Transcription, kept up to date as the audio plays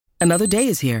Another day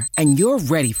is here, and you're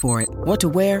ready for it. What to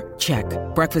wear? Check.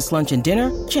 Breakfast, lunch, and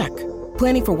dinner? Check.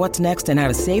 Planning for what's next and how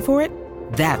to save for it?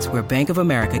 That's where Bank of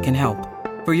America can help.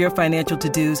 For your financial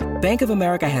to-dos, Bank of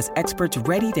America has experts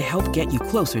ready to help get you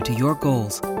closer to your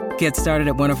goals. Get started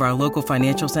at one of our local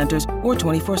financial centers or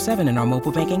 24/7 in our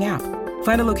mobile banking app.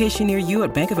 Find a location near you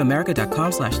at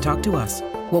bankofamerica.com/talktous.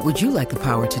 What would you like the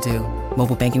power to do?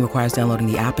 Mobile banking requires downloading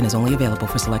the app and is only available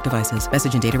for select devices.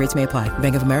 Message and data rates may apply.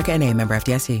 Bank of America N.A., member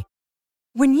FDIC.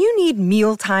 When you need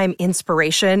mealtime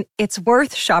inspiration, it's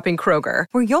worth shopping Kroger,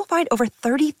 where you'll find over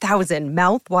 30,000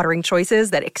 mouth-watering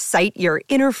choices that excite your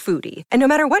inner foodie. And no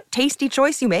matter what tasty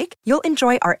choice you make, you'll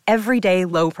enjoy our everyday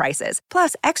low prices,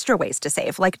 plus extra ways to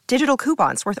save, like digital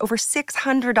coupons worth over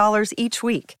 $600 each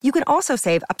week. You can also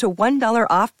save up to $1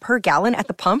 off per gallon at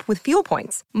the pump with fuel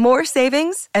points. More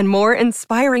savings and more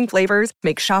inspiring flavors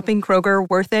make shopping Kroger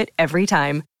worth it every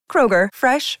time. Kroger,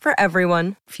 fresh for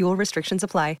everyone. Fuel restrictions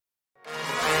apply.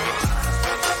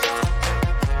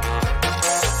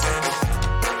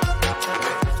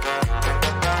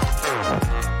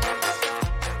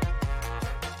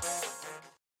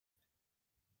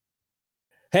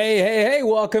 Hey,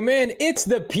 welcome in. It's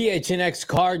the PHNX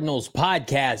Cardinals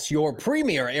podcast, your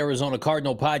premier Arizona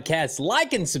Cardinal podcast.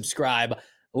 Like and subscribe.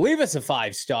 Leave us a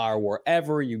 5-star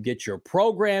wherever you get your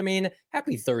programming.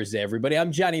 Happy Thursday, everybody.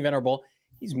 I'm Johnny Venerable.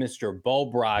 He's Mr. Bo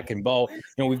Brock. And Bo,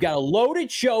 we've got a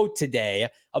loaded show today,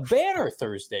 a banner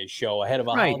Thursday show ahead of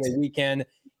a holiday weekend.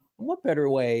 And what better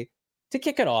way to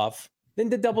kick it off than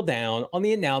to double down on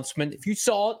the announcement? If you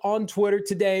saw it on Twitter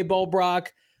today, Bo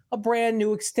Brock, a brand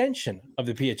new extension of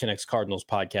the PHNX Cardinals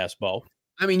podcast, Bo.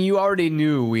 I mean, you already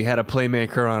knew we had a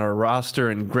playmaker on our roster,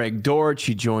 and Greg Dortch,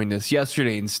 he joined us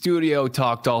yesterday in studio,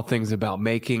 talked all things about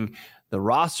making the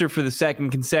roster for the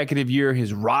second consecutive year,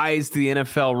 his rise to the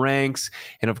NFL ranks,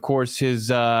 and of course his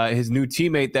new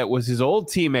teammate that was his old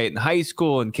teammate in high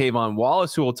school, and Kayvon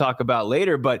Wallace, who we'll talk about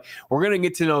later. But we're going to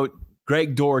get to know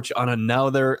Greg Dortch on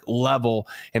another level,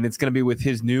 and it's going to be with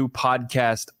his new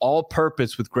podcast, All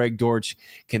Purpose with Greg Dortch.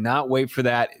 Cannot wait for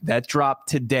that. That dropped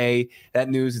today. That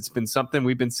news, it's been something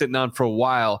we've been sitting on for a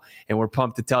while, and we're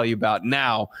pumped to tell you about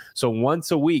now. So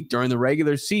once a week during the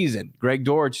regular season, Greg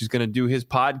Dortch is going to do his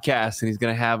podcast, and he's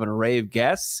going to have an array of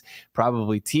guests,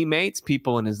 probably teammates,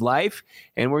 people in his life,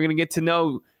 and we're going to get to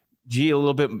know G a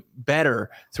little bit better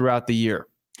throughout the year.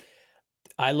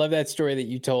 I love that story that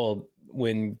you told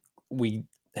when we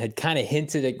had kind of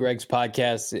hinted at Greg's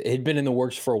podcast. It had been in the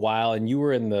works for a while, and you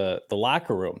were in the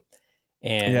locker room,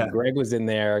 and Greg was in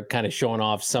there kind of showing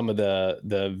off some of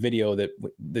the video that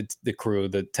the crew,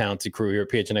 the talented crew here at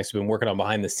PHNX, have been working on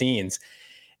behind the scenes,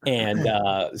 and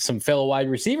some fellow wide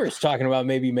receivers talking about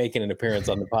maybe making an appearance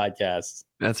on the podcast.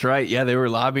 That's right. Yeah, they were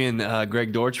lobbying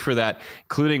Greg Dortch for that,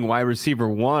 including wide receiver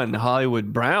 1,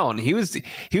 Hollywood Brown. He was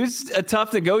a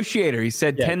tough negotiator. He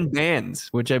said 10 bands,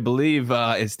 which I believe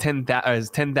is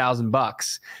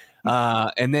 $10,000.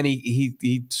 And then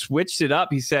he switched it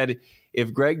up. He said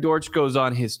if Greg Dortch goes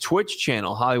on his Twitch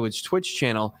channel, Hollywood's Twitch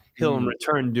channel, he'll in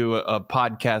return do a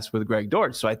podcast with Greg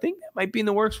Dortch. So I think that might be in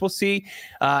the works. We'll see.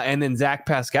 And then Zach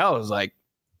Pascal was like,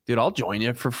 dude, I'll join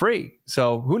you for free.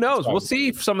 So who knows? We'll see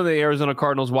if some of the Arizona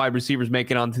Cardinals wide receivers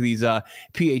make it onto these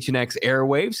PHNX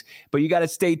airwaves. But you got to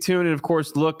stay tuned. And, of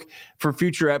course, look for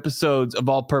future episodes of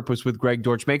All Purpose with Greg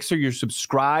Dortch. Make sure you're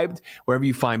subscribed wherever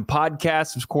you find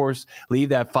podcasts. Of course, leave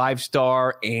that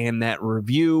 5-star and that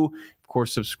review. Of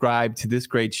course, subscribe to this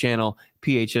great channel,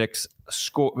 PHNX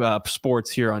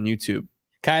Sports, here on YouTube.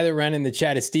 Kyler Wren in the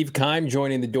chat is Steve Keim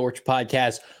joining the Dortch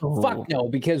podcast. Fuck no,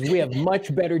 because we have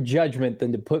much better judgment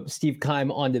than to put Steve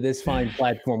Keim onto this fine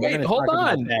platform. Wait, hold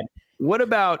on. What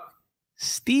about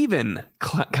Steven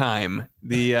Keim?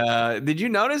 Did you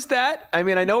notice that? I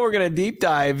mean, I know we're going to deep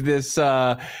dive this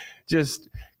just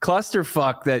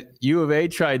clusterfuck that U of A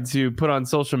tried to put on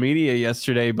social media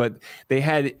yesterday, but they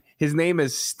had his name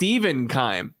as Steven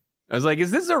Keim. I was like,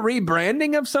 is this a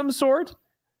rebranding of some sort?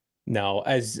 No,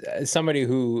 as somebody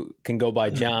who can go by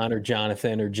John or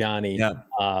Jonathan or Johnny,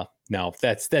 no,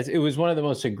 that's it was one of the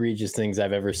most egregious things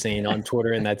I've ever seen on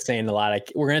Twitter, and that's saying a lot.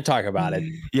 We're going to talk about it.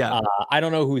 I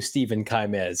don't know who Stephen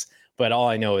Keim is, but all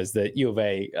I know is that U of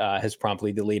A has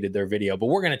promptly deleted their video. But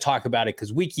we're going to talk about it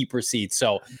because we keep receipts.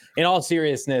 So, in all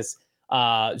seriousness,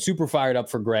 super fired up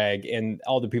for Greg and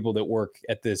all the people that work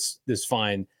at this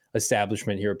fine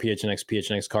establishment here at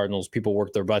PHNX Cardinals. People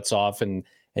work their butts off, and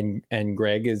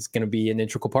Greg is going to be an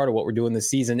integral part of what we're doing this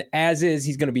season, as is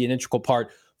he's going to be an integral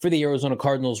part for the Arizona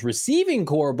Cardinals receiving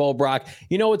core, Bo Brock.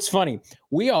 You know, it's funny.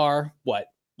 We are,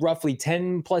 roughly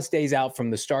 10 plus days out from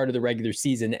the start of the regular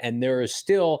season, and there is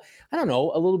still, I don't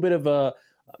know, a little bit of a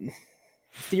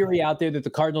theory out there that the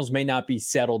Cardinals may not be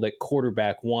settled at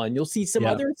quarterback one. You'll see some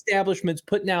other establishments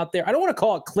putting out there. I don't want to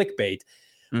call it clickbait,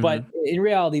 but in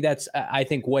reality, that's, I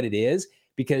think, what it is,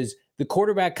 because the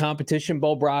quarterback competition,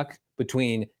 Bo Brock,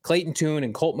 between Clayton Tune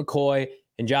and Colt McCoy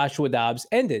and Joshua Dobbs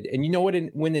ended. And you know what?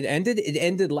 When it ended? It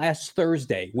ended last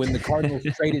Thursday when the Cardinals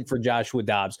traded for Joshua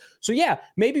Dobbs. So yeah,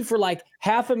 maybe for like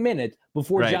half a minute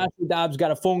before Joshua Dobbs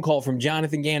got a phone call from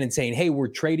Jonathan Gannon saying, "Hey, we're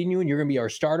trading you and you're going to be our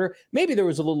starter." Maybe there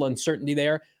was a little uncertainty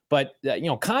there. But,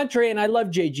 Contrary, and I love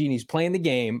Jay Genie's playing the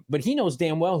game, but he knows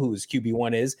damn well who his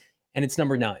QB1 is, and it's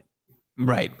number 9.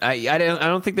 Right. I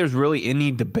don't think there's really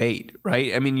any debate,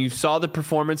 right? I mean, you saw the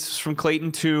performances from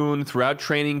Clayton Tune throughout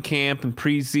training camp and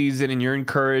preseason, and you're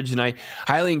encouraged. And I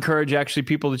highly encourage actually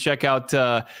people to check out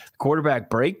Quarterback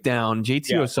Breakdown.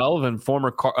 JT O'Sullivan,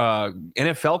 former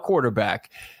NFL quarterback,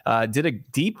 did a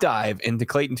deep dive into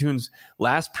Clayton Tune's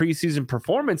last preseason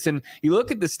performance. And you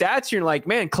look at the stats, and you're like,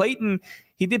 man, Clayton,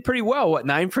 he did pretty well,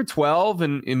 9 for 12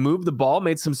 and moved the ball,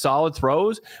 made some solid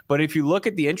throws. But if you look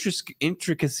at the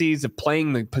intricacies of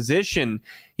playing the position,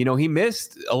 he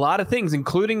missed a lot of things,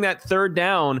 including that third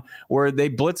down where they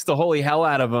blitzed the holy hell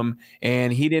out of him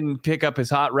and he didn't pick up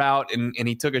his hot route and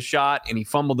he took a shot and he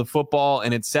fumbled the football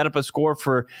and it set up a score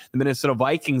for the Minnesota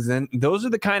Vikings. And those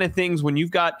are the kind of things when you've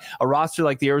got a roster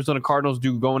like the Arizona Cardinals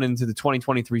do going into the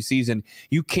 2023 season,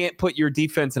 you can't put your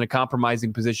defense in a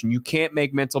compromising position. You can't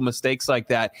make mental mistakes like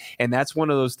that. And that's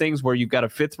one of those things where you've got a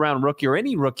 5th-round rookie or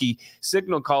any rookie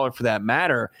signal caller for that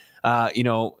matter.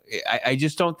 I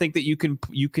just don't think that you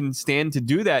can stand to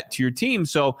do that to your team.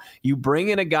 So you bring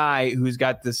in a guy who's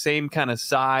got the same kind of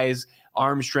size,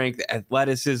 arm strength,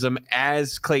 athleticism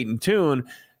as Clayton Tune,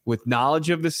 with knowledge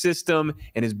of the system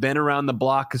and has been around the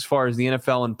block as far as the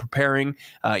NFL and preparing.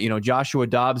 Joshua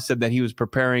Dobbs said that he was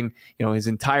preparing, his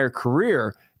entire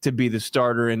career to be the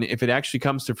starter. And if it actually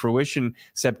comes to fruition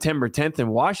September 10th in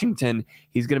Washington,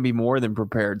 he's going to be more than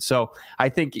prepared. So I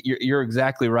think you're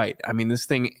exactly right. I mean, this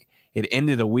thing, it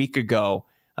ended a week ago.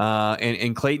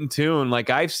 And Clayton Tune, like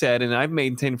I've said, and I've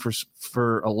maintained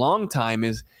for a long time,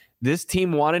 is this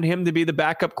team wanted him to be the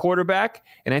backup quarterback.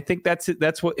 And I think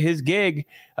that's what his gig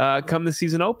come the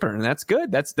season opener. And that's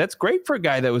good. That's great for a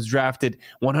guy that was drafted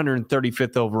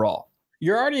 135th overall.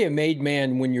 You're already a made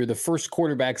man when you're the first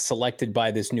quarterback selected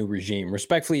by this new regime.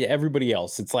 Respectfully to everybody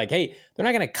else, it's like, hey, they're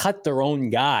not going to cut their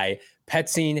own guy.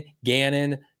 Petzing,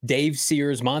 Gannon, Dave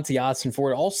Sears, Monty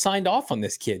Ossenford all signed off on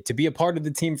this kid to be a part of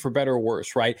the team for better or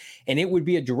worse, right? And it would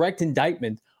be a direct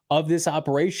indictment of this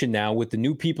operation now with the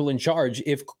new people in charge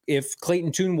if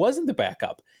Clayton Tune wasn't the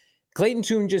backup. Clayton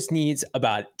Tune just needs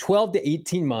about 12 to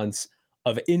 18 months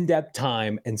of in-depth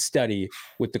time and study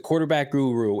with the quarterback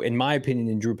guru, in my opinion,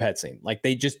 and Drew Petzing. Like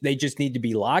they just need to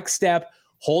be lockstep,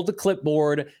 hold the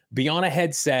clipboard, be on a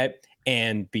headset,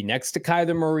 and be next to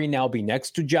Kyler Murray, now be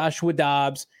next to Joshua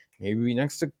Dobbs, maybe be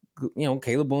next to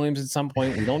Caleb Williams at some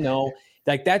point. We don't know.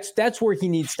 Like that's where he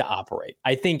needs to operate.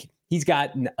 I think he's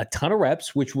gotten a ton of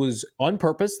reps, which was on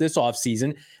purpose this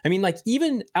offseason. I mean, like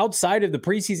even outside of the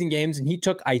preseason games, and he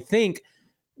took, I think,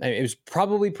 it was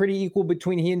probably pretty equal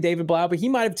between he and David Blau, but he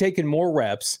might have taken more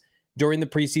reps during the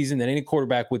preseason than any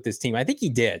quarterback with this team. I think he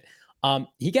did.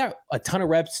 He got a ton of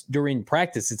reps during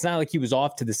practice. It's not like he was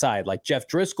off to the side. Like Jeff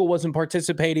Driscoll wasn't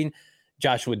participating.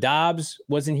 Joshua Dobbs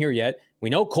wasn't here yet. We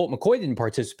know Colt McCoy didn't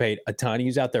participate a ton. He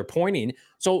was out there pointing.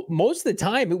 So most of the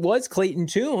time it was Clayton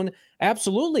Tune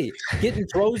absolutely getting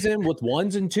throws in with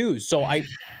 1s and 2s. So I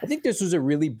think this was a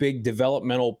really big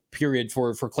developmental period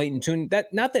for Clayton Tune.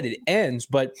 That not that it ends,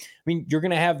 but I mean, you're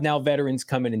going to have now veterans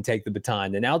come in and take the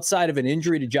baton. And outside of an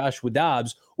injury to Joshua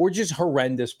Dobbs or just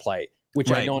horrendous play,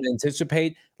 which I don't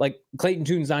anticipate, like Clayton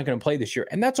Tune's not going to play this year.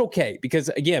 And that's okay. Because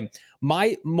again,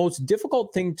 my most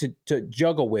difficult thing to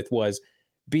juggle with was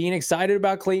being excited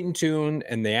about Clayton Tune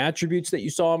and the attributes that you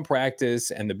saw in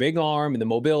practice and the big arm and the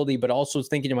mobility, but also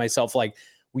thinking to myself like,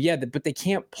 well, yeah, but they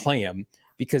can't play him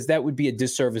because that would be a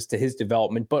disservice to his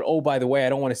development. But, oh, by the way, I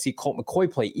don't want to see Colt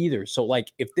McCoy play either. So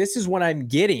like, if this is what I'm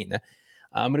getting,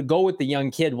 I'm going to go with the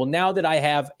young kid. Well, now that I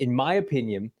have, in my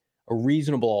opinion, a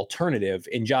reasonable alternative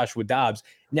in Joshua Dobbs,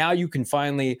 now you can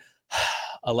finally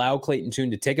allow Clayton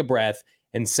Tune to take a breath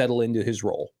and settle into his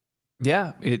role.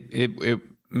 Yeah, it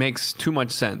makes too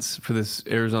much sense for this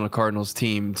Arizona Cardinals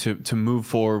team to move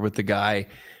forward with the guy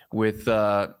with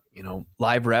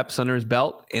live reps under his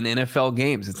belt in NFL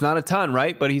games. It's not a ton,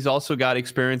 right? But he's also got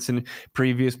experience in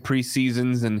previous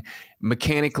preseasons, and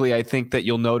mechanically, I think that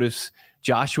you'll notice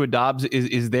Joshua Dobbs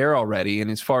is there already. And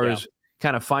as far as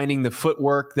kind of finding the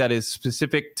footwork that is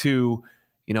specific to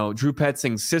Drew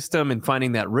Petzing's system and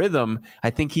finding that rhythm, I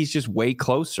think he's just way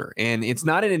closer. And it's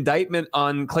not an indictment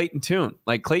on Clayton Tune.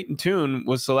 Like Clayton Tune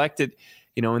was selected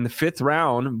in the 5th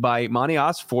round by Monty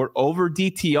Osfort over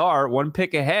DTR, 1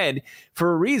 pick ahead,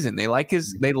 for a reason. They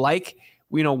like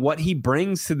what he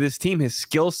brings to this team, his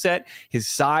skill set, his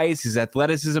size, his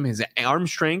athleticism, his arm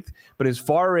strength. But as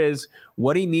far as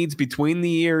what he needs between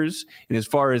the ears, and as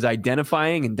far as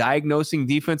identifying and diagnosing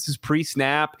defenses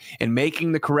pre-snap and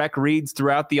making the correct reads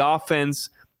throughout the offense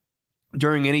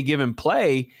during any given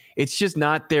play, it's just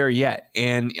not there yet.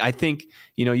 And I think,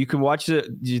 you can watch the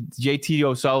JT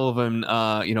O'Sullivan,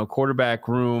 quarterback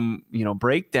room,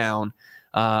 breakdown.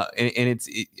 And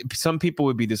some people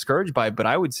would be discouraged by it, but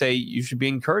I would say you should be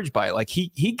encouraged by it. Like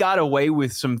he got away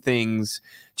with some things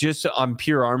just on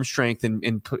pure arm strength and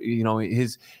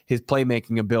his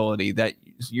playmaking ability that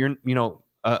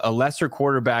a lesser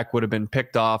quarterback would have been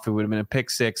picked off. It would have been a pick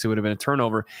six. It would have been a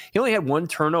turnover. He only had 1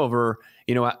 turnover.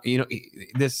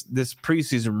 This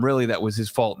preseason, really, that was his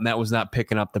fault, and that was not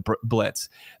picking up the blitz.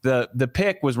 The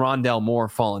pick was Rondell Moore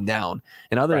falling down,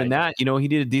 and other than that, he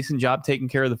did a decent job taking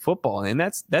care of the football, and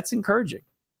that's encouraging.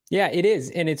 Yeah, it is,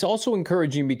 and it's also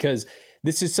encouraging because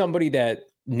this is somebody that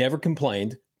never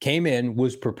complained, came in,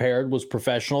 was prepared, was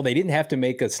professional. They didn't have to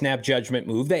make a snap judgment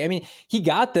move. He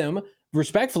got them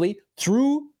respectfully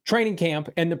through training camp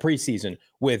and the preseason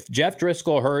with Jeff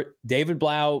Driscoll hurt, David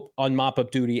Blau on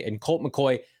mop-up duty, and Colt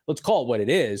McCoy, let's call it what it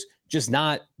is, just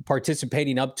not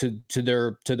participating up to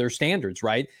their standards,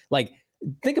 right? Like,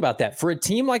 think about that. For a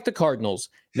team like the Cardinals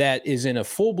that is in a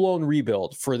full-blown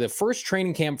rebuild, for the first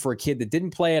training camp for a kid that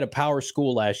didn't play at a power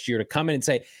school last year to come in and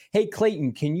say, hey,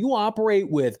 Clayton, can you operate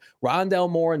with Rondell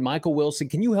Moore and Michael Wilson?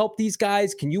 Can you help these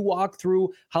guys? Can you walk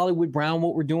through Hollywood Brown,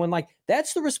 what we're doing? Like,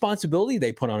 that's the responsibility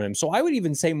they put on him. So I would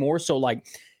even say more so like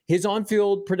his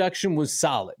on-field production was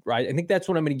solid, right? I think that's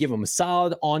what I'm going to give him, a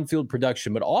solid on-field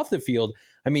production. But off the field,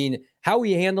 how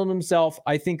he handled himself,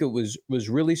 I think it was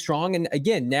really strong. And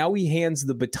again, now he hands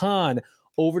the baton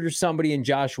over to somebody in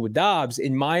Joshua Dobbs,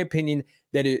 in my opinion,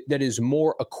 that is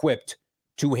more equipped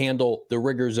to handle the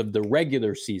rigors of the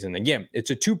regular season. Again,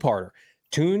 it's a 2-parter.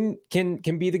 Tune can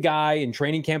be the guy in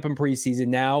training camp and preseason.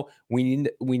 Now we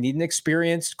need an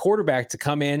experienced quarterback to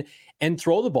come in and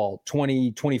throw the ball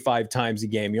 20, 25 times a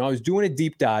game. I was doing a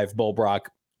deep dive, Bo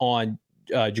Brock, on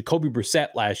Jacoby Brissett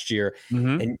last year.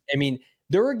 Mm-hmm. And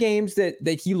there are games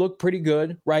that he looked pretty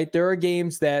good, right? There are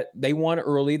games that they won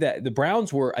early that the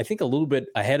Browns were, I think, a little bit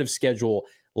ahead of schedule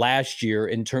last year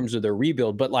in terms of their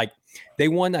rebuild, but they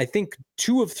won, I think,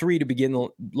 2 of 3 to begin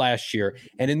last year.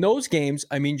 And in those games,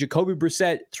 Jacoby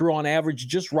Brissett threw on average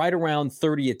just right around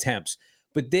 30 attempts.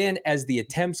 But then as the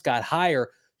attempts got higher,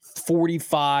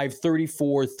 45,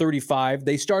 34, 35,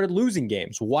 they started losing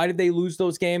games. Why did they lose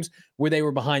those games? Where they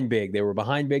were behind big. They were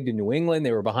behind big to New England.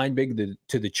 They were behind big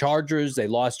to the Chargers. They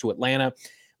lost to Atlanta.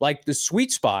 Like the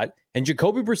sweet spot, and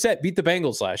Jacoby Brissett beat the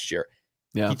Bengals last year.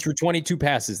 Yeah. He threw 22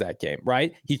 passes that game,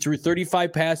 right? He threw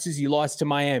 35 passes. He lost to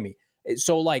Miami.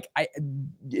 So,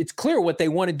 it's clear what they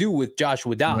want to do with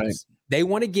Joshua Dobbs. Right. They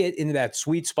want to get into that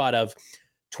sweet spot of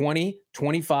 20,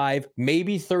 25,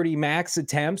 maybe 30 max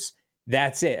attempts.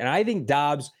 That's it. And I think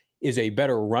Dobbs is a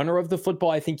better runner of the football.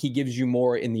 I think he gives you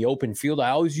more in the open field. I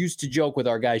always used to joke with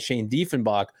our guy Shane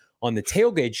Diefenbach on the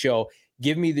Tailgate Show,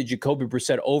 give me the Jacoby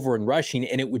Brissett over in rushing,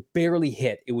 and it would barely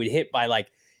hit. It would hit by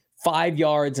 5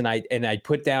 yards, and I'd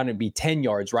put down and be 10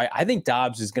 yards, right? I think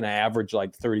Dobbs is going to average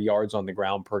 30 yards on the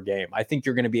ground per game. I think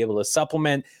you're going to be able to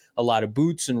supplement a lot of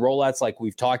boots and rollouts like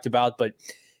we've talked about. But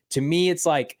to me, it's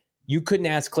you couldn't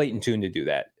ask Clayton Tune to do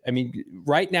that.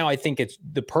 Right now, I think it's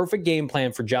the perfect game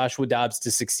plan for Joshua Dobbs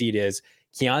to succeed is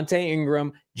Keontae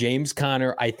Ingram, James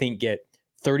Conner, I think, get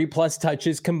 30-plus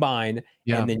touches combined.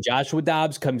 Yeah. And then Joshua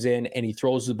Dobbs comes in and he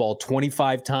throws the ball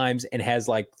 25 times and has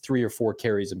 3 or 4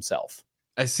 carries himself.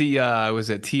 I see. I was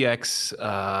at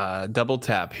TX double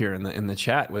tap here in the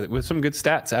chat with some good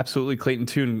stats. Absolutely, Clayton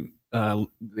Tune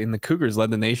in the Cougars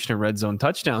led the nation in red zone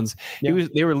touchdowns. Yeah.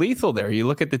 They were lethal there. You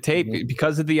look at the tape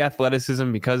because of the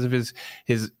athleticism, because of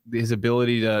his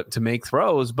ability to make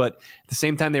throws, but at the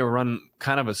same time they were running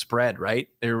kind of a spread, right?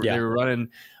 They were running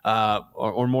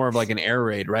or more of an air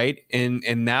raid, right?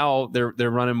 And now they're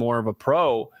running more of a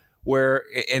pro. Where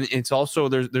and it's also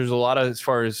there's a lot of, as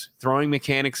far as throwing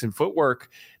mechanics and footwork,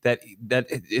 that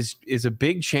is a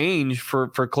big change for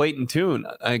Clayton Tune.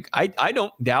 I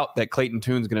don't doubt that Clayton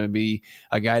Tune's going to be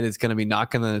a guy that's going to be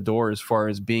knocking on the door as far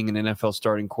as being an NFL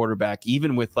starting quarterback,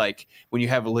 even with when you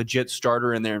have a legit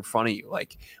starter in there in front of you,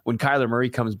 when Kyler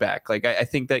Murray comes back. I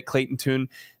think that Clayton Tune,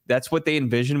 that's what they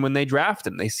envision when they draft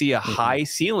him. They see a high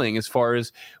ceiling as far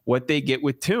as what they get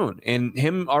with Tune, and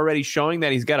him already showing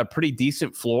that he's got a pretty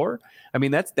decent floor. I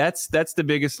mean, that's the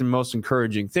biggest and most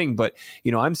encouraging thing. But,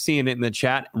 I'm seeing it in the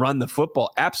chat, run the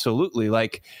football. Absolutely.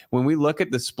 Like when we look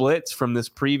at the splits from this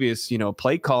previous,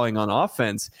 play calling on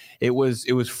offense, it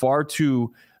was far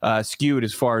too skewed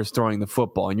as far as throwing the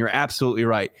football. And you're absolutely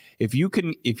right. If you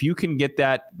can get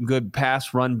that good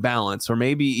pass run balance, or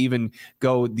maybe even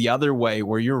go the other way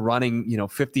where you're running,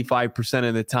 55%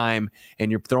 of the time and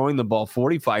you're throwing the ball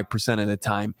 45% of the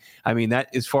time. I mean,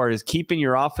 that as far as keeping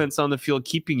your offense on the field,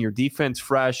 keeping your defense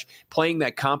fresh, playing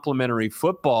that complementary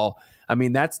football. I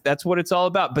mean, that's what it's all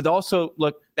about. But also,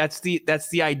 look, that's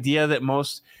the idea that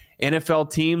most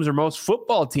NFL teams or most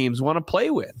football teams want to play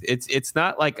with. It's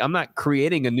not like I'm not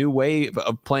creating a new way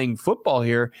of playing football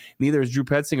here. Neither is Drew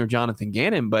Petzing or Jonathan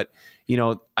Gannon. But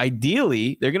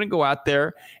ideally, they're going to go out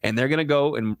there and they're going to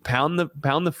go and pound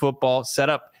the football, set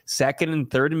up second and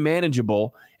third and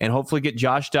manageable, and hopefully get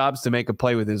Josh Dobbs to make a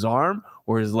play with his arm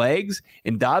or his legs.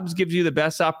 And Dobbs gives you the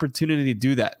best opportunity to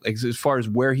do that, as far as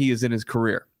where he is in his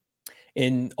career.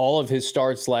 In all of his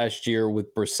starts last year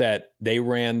with Brissett, they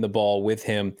ran the ball with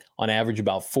him on average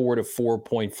about 4 to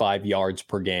 4.5 yards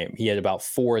per game. He had about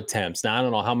 4 attempts. Now, I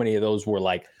don't know how many of those were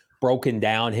like broken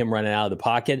down, him running out of the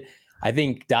pocket. I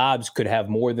think Dobbs could have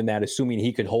more than that, assuming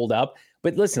he could hold up.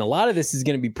 But listen, a lot of this is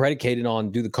going to be predicated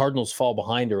on, do the Cardinals fall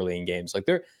behind early in games? Like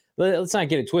let's not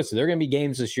get it twisted. There are going to be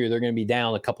games this year, they're going to be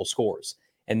down a couple scores.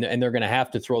 And they're going to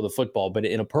have to throw the football. But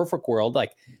in a perfect world,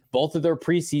 like both of their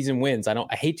preseason wins, I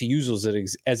hate to use those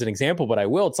as an example, but I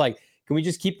will. It's like, can we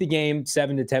just keep the game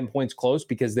 7 to 10 points close?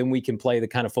 Because then we can play the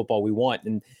kind of football we want.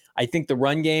 And I think the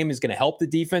run game is going to help the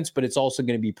defense, but it's also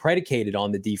going to be predicated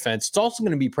on the defense. It's also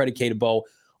going to be predicated, Bo,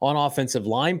 on offensive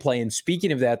line play. And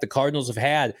speaking of that, the Cardinals have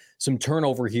had some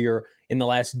turnover here in the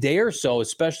last day or so,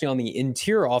 especially on the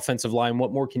interior offensive line.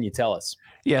 What more can you tell us?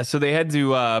 Yeah, so they had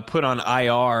to put on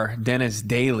IR Dennis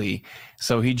Daly,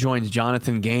 so he joins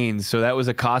Jonathan Gaines. So that was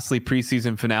a costly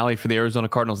preseason finale for the Arizona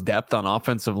Cardinals' depth on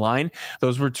offensive line.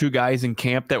 Those were two guys in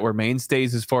camp that were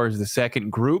mainstays as far as the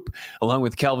second group, along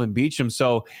with Kelvin Beachum.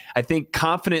 So I think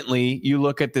confidently you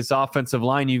look at this offensive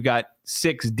line, you've got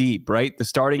 6 deep, right? The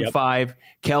starting 5,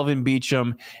 Kelvin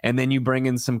Beachum, and then you bring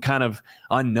in some kind of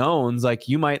unknowns, like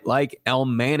you might like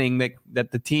Elm Manning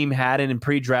that the team had in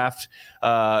pre-draft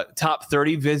top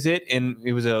 30 visit, and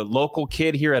it was a local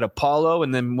kid here at Apollo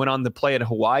and then went on to play at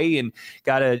Hawaii and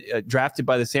got drafted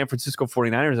by the San Francisco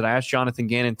 49ers. And I asked Jonathan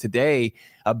Gannon today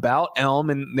about Elm,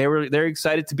 and they're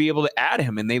excited to be able to add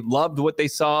him, and they loved what they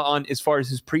saw on as far as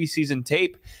his preseason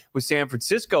tape with San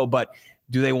Francisco. But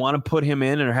do they want to put him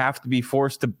in or have to be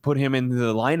forced to put him into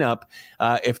the lineup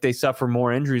if they suffer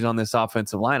more injuries on this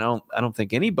offensive line? I don't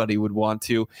think anybody would want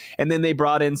to. And then they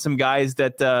brought in some guys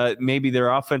that maybe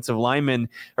their offensive lineman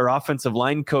or offensive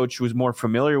line coach was more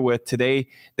familiar with. Today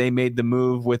they made the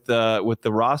move with the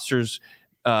rosters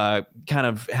kind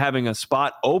of having a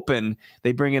spot open.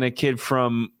 They bring in a kid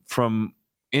from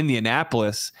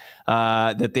Indianapolis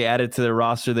that they added to their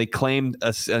roster. They claimed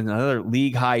another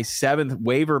league high 7th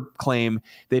waiver claim.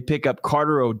 They pick up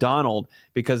Carter O'Donnell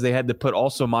because they had to put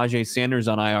also Majay Sanders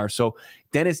on IR. So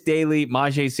Dennis Daly,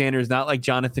 Majay Sanders, not like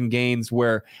Jonathan Gaines,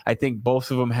 where I think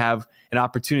both of them have an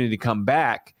opportunity to come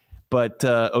back. But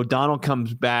O'Donnell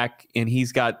comes back, and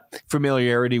he's got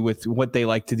familiarity with what they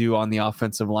like to do on the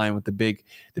offensive line with the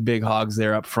big hogs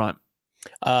there up front.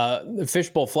 The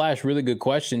Fishbowl Flash, really good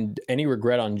question. Any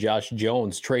regret on Josh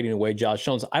Jones, trading away Josh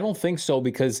Jones? I don't think so,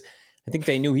 because I think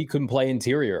they knew he couldn't play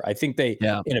interior. I think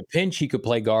in a pinch, he could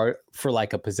play guard for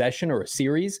like a possession or a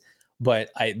series, but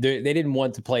they didn't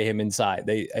want to play him inside.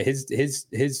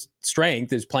 His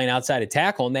strength is playing outside of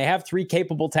tackle, and they have 3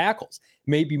 capable tackles,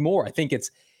 maybe more. I think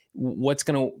it's what's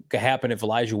going to happen if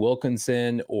Elijah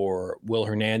Wilkinson or Will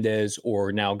Hernandez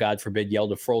or now, God forbid,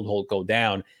 Yelda Froholt go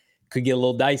down, could get a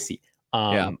little dicey.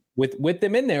 With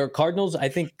them in there, Cardinals, I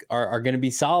think, are going to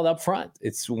be solid up front.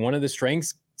 It's one of the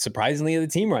strengths, surprisingly, of the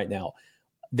team right now.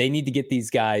 They need to get these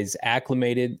guys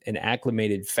acclimated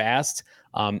fast.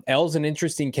 L's an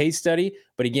interesting case study,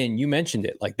 but again, you mentioned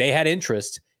it. Like, they had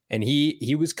interest, and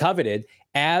he was coveted,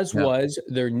 as was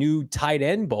their new tight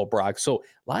end, Bo Brock. So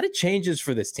a lot of changes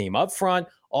for this team. Up front,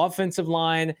 offensive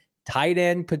line, tight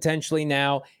end potentially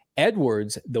now.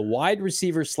 Edwards, the wide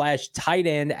receiver / tight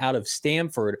end out of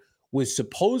Stanford, was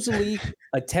supposedly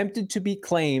attempted to be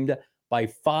claimed by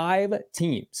 5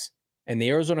 teams. And the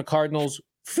Arizona Cardinals,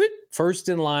 first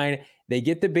in line, they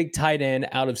get the big tight end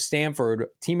out of Stanford,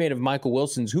 teammate of Michael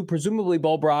Wilson's, who presumably,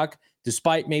 Bo Brock,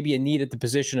 despite maybe a need at the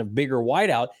position of bigger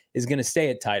wideout, is going to stay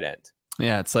at tight end.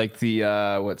 Yeah, it's like the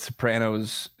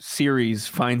Sopranos series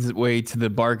finds its way to the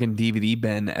bargain DVD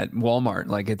bin at Walmart.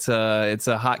 Like it's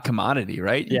a hot commodity,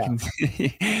 right? Yeah.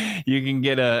 You can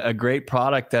get a great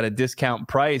product at a discount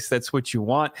price. That's what you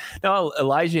want. Now,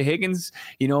 Elijah Higgins,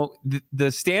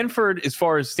 the Stanford, as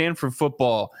far as Stanford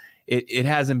football, it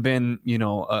hasn't been,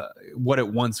 what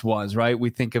it once was, right? We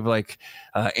think of like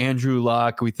Andrew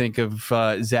Luck. We think of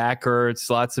Zach Ertz,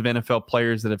 lots of NFL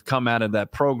players that have come out of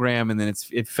that program. And then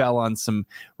it fell on some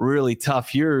really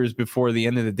tough years before the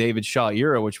end of the David Shaw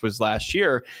era, which was last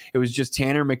year. It was just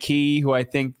Tanner McKee, who I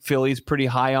think Philly's pretty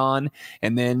high on.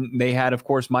 And then they had, of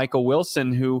course, Michael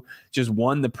Wilson, who just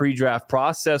won the pre-draft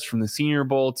process from the Senior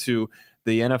Bowl to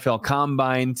the NFL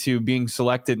Combine to being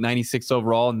selected 96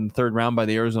 overall in the third round by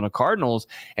the Arizona Cardinals.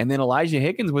 And then Elijah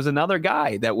Higgins was another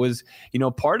guy that was,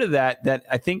 part of that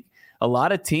I think a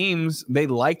lot of teams, they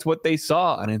liked what they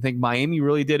saw. And I think Miami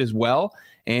really did as well.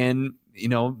 And,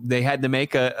 they had to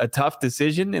make a tough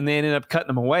decision and they ended up cutting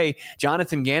him away.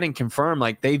 Jonathan Gannon confirmed,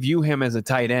 like, they view him as a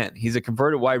tight end. He's a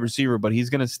converted wide receiver, but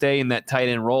he's going to stay in that tight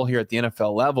end role here at the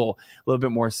NFL level, a little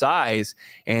bit more size.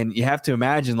 And you have to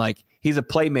imagine, like, he's a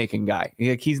playmaking guy.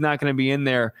 He's not going to be in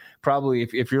there probably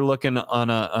if you're looking on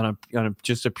a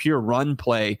just a pure run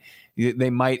play. They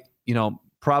might,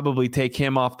 probably take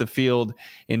him off the field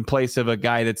in place of a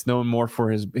guy that's known more for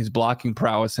his blocking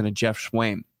prowess and a Jeff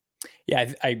Swaim.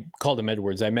 Yeah, I called him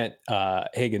Edwards. I meant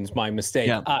Higgins. My mistake.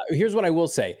 Yeah. Here's what I will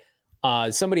say.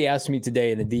 Somebody asked me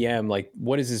today in a DM, like,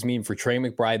 what does this mean for Trey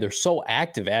McBride? They're so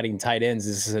active adding tight ends.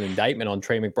 This is an indictment on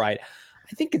Trey McBride.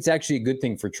 I think it's actually a good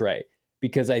thing for Trey,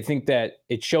 because I think that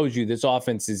it shows you this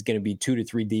offense is going to be 2 to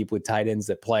 3 deep with tight ends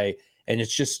that play. And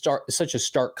it's just such a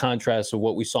stark contrast of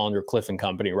what we saw under Cliff and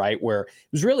company, right? Where it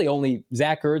was really only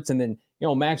Zach Ertz and then,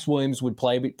 Max Williams would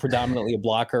play, but predominantly a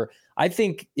blocker. I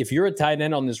think if you're a tight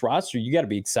end on this roster, you got to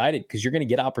be excited because you're going to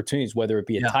get opportunities, whether it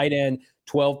be a tight end,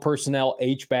 12 personnel,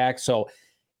 H-back. So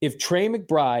if Trey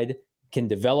McBride can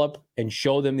develop and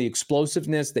show them the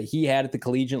explosiveness that he had at the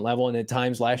collegiate level and at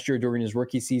times last year during his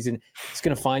rookie season, he's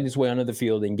going to find his way onto the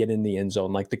field and get in the end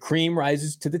zone. Like, the cream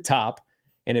rises to the top.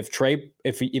 And if Trey,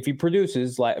 if he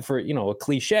produces, like, for, a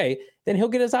cliche, then he'll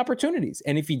get his opportunities.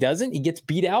 And if he doesn't, he gets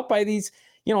beat out by these,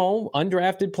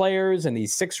 undrafted players and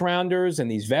these 6-rounders and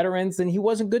these veterans, then he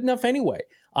wasn't good enough anyway.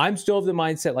 I'm still of the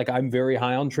mindset, like, I'm very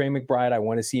high on Trey McBride. I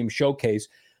want to see him showcase,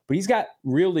 but he's got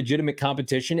real legitimate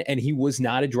competition, and he was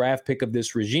not a draft pick of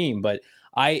this regime. But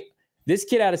this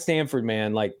kid out of Stanford,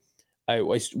 man, like, I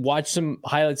watched some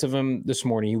highlights of him this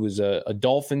morning. He was a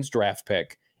Dolphins draft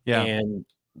pick and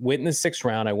went in the 6th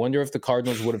round. I wonder if the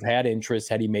Cardinals would have had interest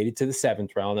had he made it to the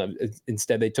 7th round.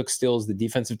 Instead, they took Stills, the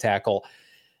defensive tackle.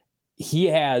 He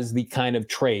has the kind of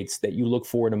traits that you look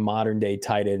for in a modern day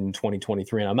tight end in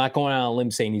 2023. And I'm not going out on a limb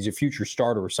saying he's a future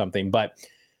starter or something, but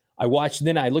I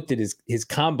looked at his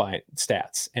combine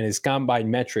stats and his combine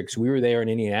metrics. We were there in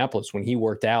Indianapolis when he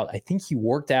worked out. I think he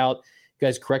worked out, you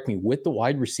guys correct me, with the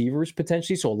wide receivers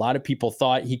potentially. So a lot of people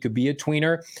thought he could be a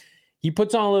tweener. He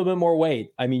puts on a little bit more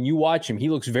weight. I mean, you watch him. He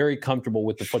looks very comfortable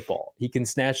with the football. He can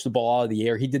snatch the ball out of the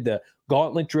air. He did the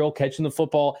gauntlet drill, catching the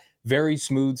football, very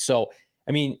smooth. So,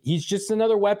 I mean, he's just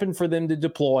another weapon for them to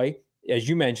deploy. As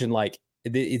you mentioned, like,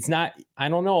 it's not, I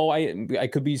don't know, I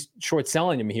could be short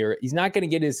selling him here. He's not going to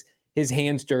get his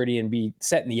hands dirty and be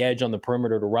setting the edge on the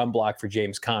perimeter to run block for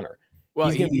James Conner. Well,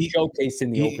 he's going to be showcased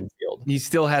in the open field. He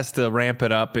still has to ramp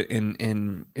it up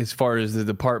in as far as the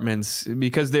departments,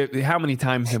 because how many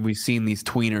times have we seen these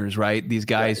tweeners, right? These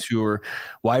guys who are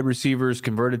wide receivers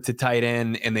converted to tight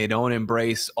end, and they don't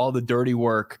embrace all the dirty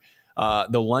work,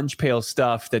 the lunch pail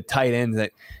stuff that tight ends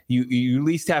that you at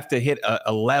least have to hit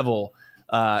a level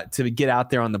to get out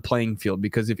there on the playing field.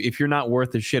 Because if you're not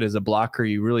worth a shit as a blocker,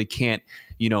 you really can't,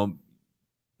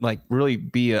 like, really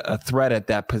be a threat at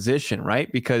that position,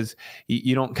 right? Because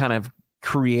you don't kind of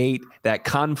create that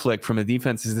conflict from the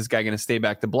defense. Is this guy going to stay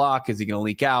back to block? Is he going to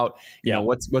leak out? You know,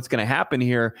 what's going to happen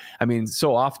here? I mean,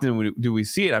 so often do we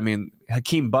see it. I mean,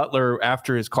 Hakeem Butler,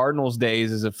 after his Cardinals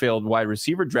days as a failed wide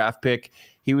receiver draft pick,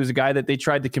 he was a guy that they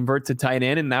tried to convert to tight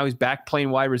end, and now he's back playing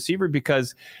wide receiver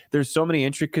because there's so many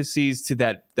intricacies to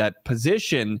that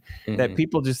position that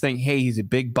people just think, hey, he's a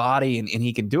big body and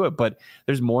he can do it. But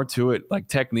there's more to it, like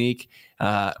technique,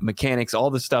 mechanics,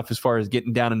 all the stuff as far as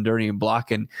getting down and dirty and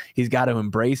blocking. He's got to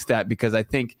embrace that, because I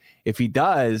think if he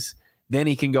does, then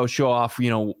he can go show off,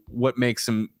 what makes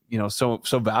him, so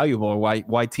valuable, or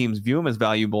why teams view him as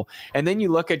valuable. And then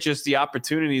you look at just the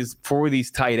opportunities for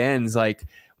these tight ends, like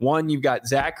One, you've got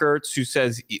Zach Ertz, who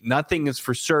says nothing is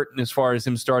for certain as far as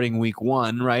him starting week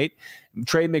 1, right?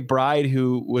 Trey McBride,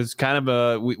 who was kind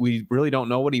of we really don't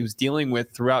know what he was dealing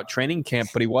with throughout training camp,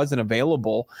 but he wasn't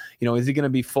available. Is he going to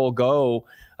be full go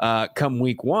come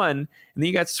week 1? And then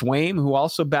you got Swaim, who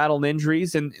also battled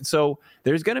injuries. And so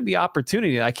there's going to be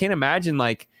opportunity. I can't imagine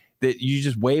that you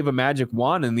just wave a magic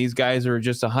wand and these guys are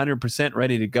just 100%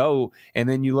 ready to go. And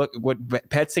then you look at what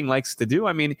Petzing likes to do.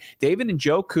 I mean, David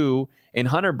Njoku and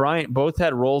Hunter Bryant both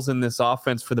had roles in this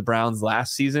offense for the Browns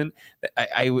last season.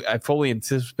 I fully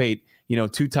anticipate, 2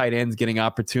 tight ends getting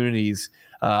opportunities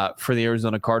for the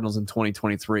Arizona Cardinals in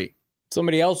 2023.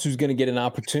 Somebody else who's going to get an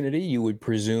opportunity, you would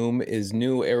presume, is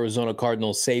new Arizona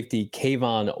Cardinals safety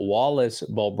Kayvon Wallace.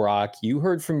 Bulbrock, you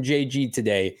heard from JG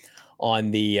today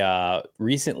on the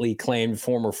recently claimed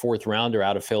former 4th rounder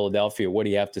out of Philadelphia. What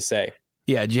do you have to say?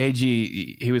 Yeah,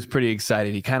 JG, he was pretty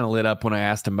excited. He kind of lit up when I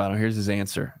asked him about him. Here's his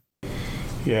answer.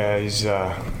 Yeah, he's a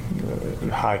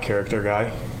high character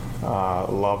guy,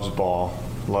 loves ball,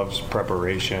 loves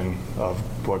preparation of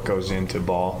what goes into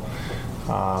ball.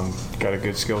 Got a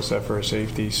good skill set for a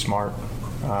safety, smart,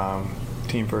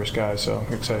 team first guy, so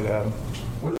excited to have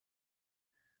him.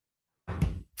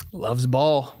 Loves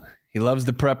ball. He loves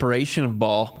the preparation of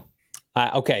ball.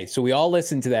 Okay, so we all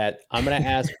listened to that. I'm going to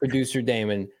ask producer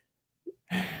Damon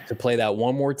to play that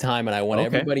one more time, and I want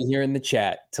everybody here in the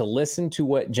chat to listen to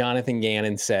what Jonathan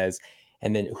Gannon says,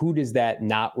 and then who does that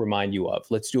not remind you of?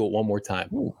 Let's do it one more time.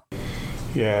 Ooh.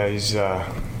 Yeah, he's a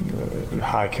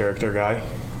high character guy,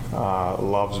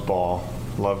 loves ball,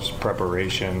 loves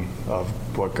preparation of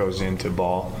what goes into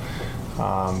ball.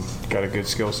 Got a good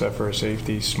skill set for a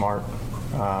safety, smart,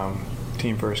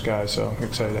 team first guy, so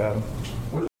excited to have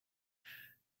him.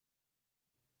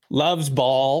 Loves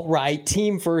ball, right?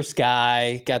 Team first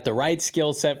guy, got the right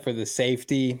skill set for the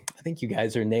safety. I think you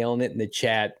guys are nailing it in the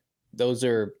chat. Those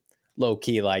are low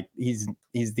key, he's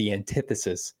the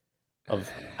antithesis of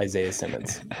Isaiah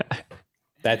Simmons.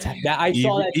 I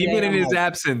saw that today, even in his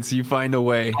absence, you find a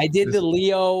way. I did the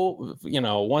Leo,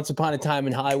 Once Upon a Time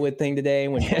in Hollywood thing today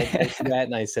when I posted that,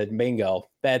 and I said, bingo.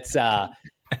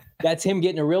 That's him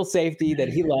getting a real safety that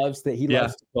he loves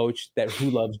to coach,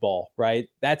 who loves ball, right?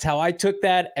 That's how I took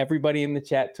that. Everybody in the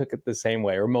chat took it the same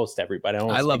way, or most everybody.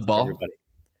 I love ball. Everybody.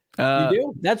 You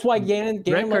do? That's why Gannon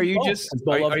Rick, loves are you ball. just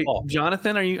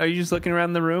Jonathan? Are you just looking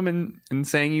around the room and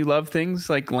saying you love things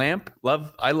like Lamp?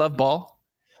 I love ball.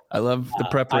 I love the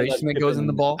preparation that goes in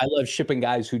the ball. I love shipping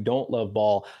guys who don't love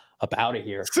ball up out of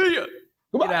here. See ya.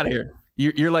 Get out of here.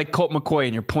 You're like Colt McCoy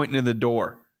and you're pointing to the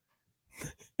door.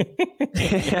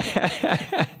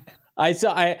 I'm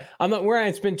not where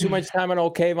I spend too much time on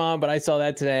old Kayvon, but I saw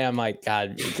that today. I'm like,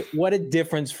 God, what a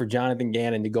difference for Jonathan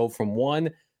Gannon to go from one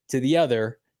to the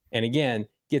other. And again,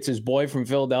 gets his boy from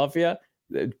Philadelphia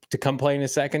to come play in the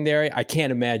secondary. I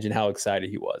can't imagine how excited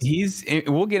he was.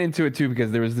 We'll get into it too,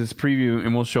 because there was this preview,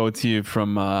 and we'll show it to you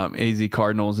from AZ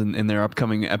Cardinals in their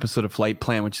upcoming episode of Flight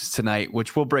Plan, which is tonight,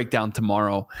 which we'll break down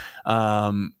tomorrow,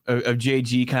 of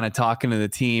JG kind of talking to the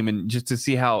team and just to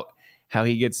see how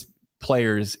he gets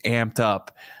players amped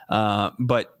up.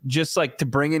 But just to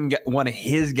bring in one of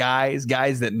his guys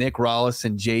that Nick Rollis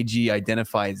and JG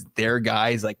identifies their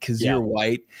guys, like Kazir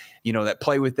White, that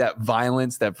play with that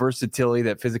violence, that versatility,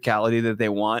 that physicality that they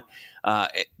want.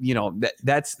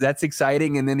 That's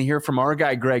exciting. And then hear from our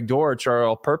guy, Greg Dortch, our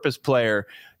all-purpose player,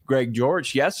 Greg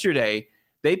Dortch, yesterday.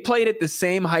 They played at the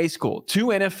same high school, 2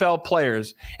 NFL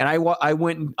players. And I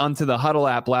went onto the Huddle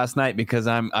app last night because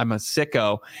I'm a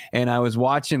sicko, and I was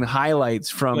watching the highlights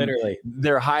from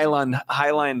their Highland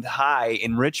High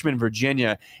in Richmond,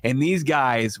 Virginia. And these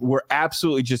guys were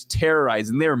absolutely just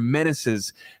terrorizing. They were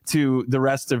menaces to the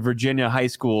rest of Virginia high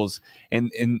schools.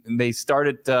 And they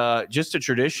started just a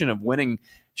tradition of winning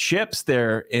ships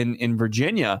there in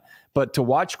Virginia. But to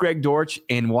watch Greg Dortch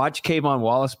and watch Kayvon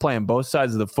Wallace play on both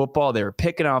sides of the football, they were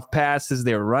picking off passes,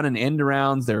 they were running end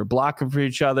arounds, they were blocking for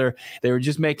each other, they were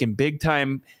just making big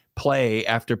time play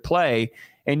after play,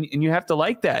 and you have to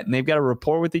like that. And they've got a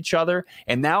rapport with each other.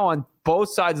 And now on both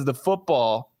sides of the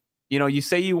football, you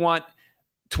say you want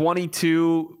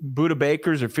 22 Buda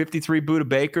Bakers or 53 Buda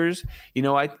Bakers.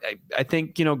 I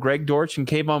think Greg Dortch and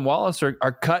Kayvon Wallace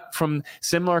are cut from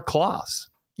similar cloths.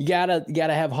 You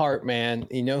gotta have heart, man.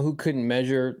 You know who couldn't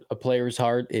measure a player's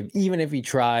heart, even if he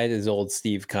tried, is old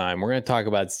Steve Keim. We're gonna talk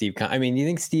about Steve Keim. I mean, you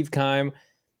think Steve Keim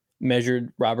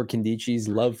measured Robert Condici's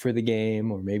love for the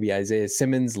game, or maybe Isaiah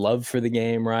Simmons' love for the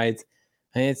game, right?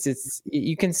 And it's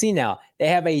you can see now they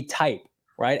have a type,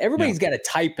 right? Everybody's got a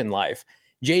type in life.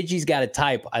 JG's got a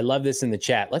type. I love this in the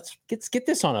chat. Let's get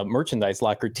this on a merchandise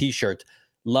locker t-shirt.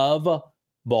 Love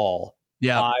ball.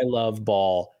 Yeah, I love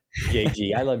ball.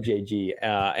 JG. I love JG.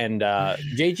 And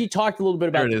JG talked a little bit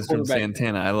about there it is from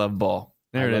Santana. I love ball.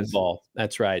 There it is. Ball.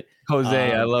 That's right.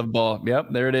 Jose, I love ball. Yep,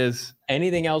 there it is.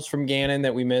 Anything else from Gannon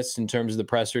that we missed in terms of the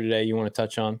presser today you want to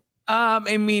touch on?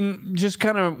 I mean, just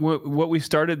kind of what we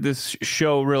started this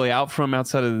show really out from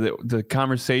outside of the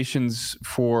conversations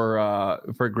for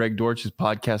Greg Dortch's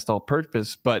podcast, All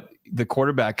Purpose, but the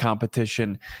quarterback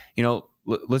competition,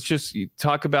 let's just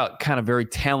talk about kind of very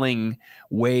telling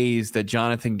ways that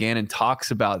Jonathan Gannon talks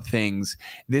about things.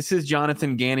 This is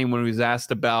Jonathan Gannon when he was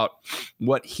asked about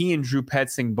what he and Drew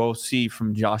Petzing both see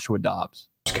from Joshua Dobbs.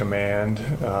 Command,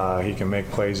 he can make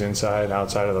plays inside and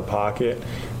outside of the pocket.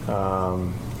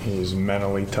 He's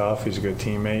mentally tough. He's a good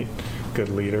teammate, good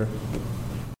leader.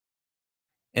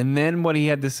 And then what he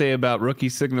had to say about rookie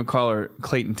signal caller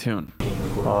Clayton Tune.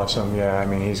 Awesome. Yeah, I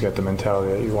mean, he's got the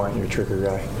mentality that you want in your trigger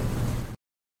guy.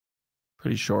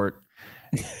 Pretty short.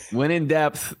 Went in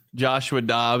depth, Joshua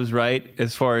Dobbs, right?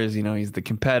 As far as, he's the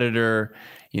competitor,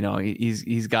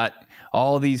 he's got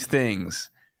all these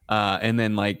things. And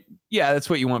then that's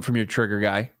what you want from your trigger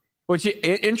guy. Which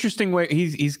interesting way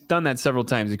he's done that several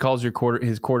times. He calls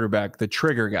his quarterback the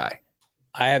trigger guy.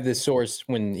 I have this source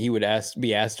when he would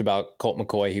be asked about Colt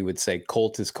McCoy, he would say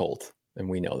Colt is Colt, and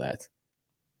we know that.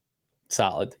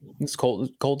 Solid. It's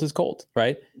Colt is Colt,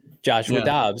 right? Joshua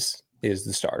Dobbs is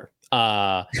the starter.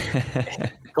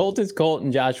 Colt is Colt,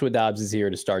 and Joshua Dobbs is here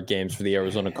to start games for the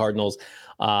Arizona Cardinals.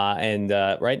 And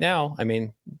right now, I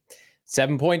mean,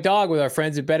 7-point dog with our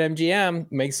friends at BetMGM.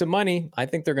 Make some money. I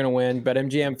think they're going to win.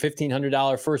 BetMGM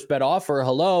 $1,500 first bet offer.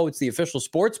 Hello, it's the official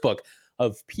sports book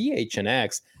of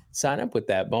PHNX. Sign up with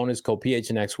that bonus code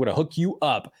PHNX. We're going to hook you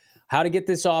up. How to get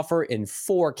this offer in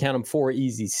 4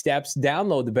 easy steps.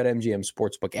 Download the BetMGM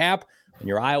Sportsbook app on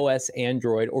your iOS,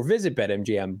 Android, or visit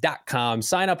BetMGM.com.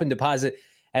 Sign up and deposit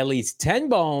at least 10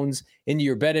 bones into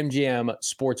your BetMGM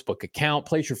Sportsbook account.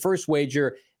 Place your first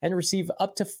wager and receive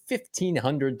up to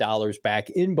 $1,500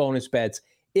 back in bonus bets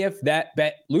if that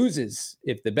bet loses.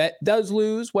 If the bet does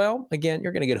lose, well, again,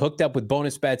 you're going to get hooked up with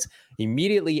bonus bets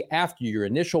immediately after your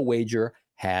initial wager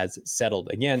has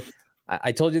settled. Again,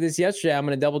 I told you this yesterday. I'm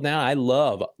going to double down. I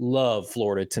love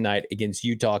Florida tonight against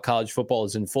Utah. College football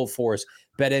is in full force.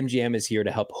 BetMGM is here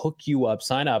to help hook you up.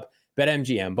 Sign up.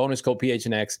 BetMGM, bonus code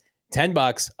PHNX,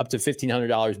 $10, up to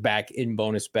 $1,500 back in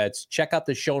bonus bets. Check out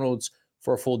the show notes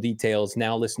for full details.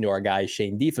 Now listen to our guy,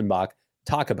 Shane Diefenbach,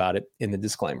 talk about it in the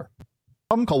disclaimer.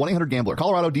 Call 1-800-GAMBLER.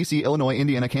 Colorado, D.C., Illinois,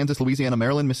 Indiana, Kansas, Louisiana,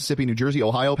 Maryland, Mississippi, New Jersey,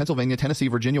 Ohio, Pennsylvania, Tennessee,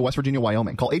 Virginia, West Virginia,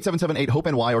 Wyoming. Call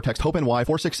 877-8-HOPE-NY or text HOPE-NY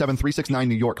 467-369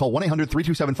 New York. Call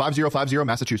 1-800-327-5050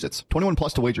 Massachusetts. 21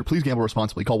 plus to wager. Please gamble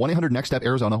responsibly. Call 1-800-NEXT-STEP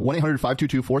Arizona.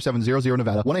 1-800-522-4700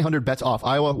 Nevada. 1-800-BETS-OFF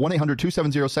Iowa.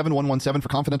 1-800-270-7117 for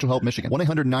confidential help Michigan.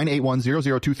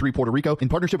 1-800-981-0023 Puerto Rico. In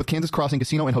partnership with Kansas Crossing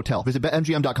Casino and Hotel. Visit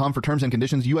BetMGM.com for terms and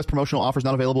conditions. U.S. promotional offers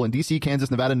not available in D.C., Kansas,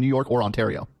 Nevada, New York, or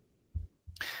Ontario.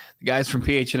 Guys from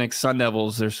PHNX Sun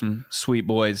Devils, they're some sweet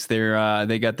boys. They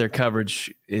got their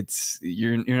coverage.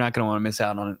 You're not going to want to miss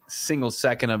out on a single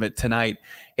second of it tonight.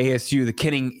 ASU, the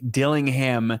Kenny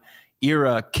Dillingham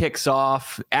era kicks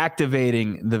off,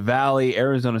 activating the Valley,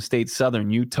 Arizona State,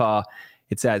 Southern Utah.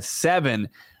 It's at 7,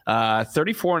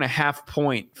 34.5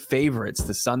 point favorites.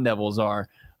 The Sun Devils are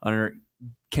under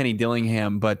Kenny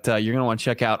Dillingham, but you're going to want to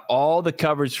check out all the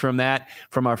coverage from that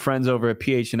from our friends over at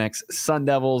PHNX Sun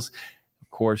Devils. Of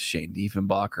course, Shane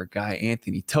Diefenbach, our guy,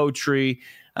 Anthony Totri,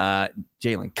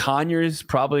 Jalen Conyers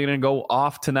probably going to go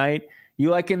off tonight. You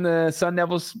liking the Sun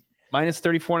Devils minus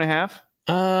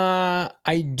 34.5?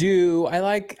 I do.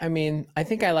 I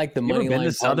think I like the money line. You ever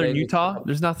been to Southern Utah?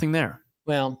 There's nothing there.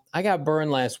 Well, I got burned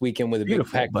last weekend with a big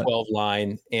Pac-12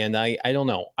 line, and I don't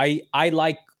know. I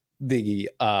like the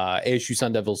ASU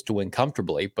Sun Devils to win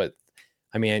comfortably, but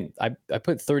I mean, I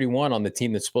put 31 on the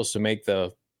team that's supposed to make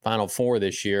the Final Four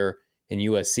this year in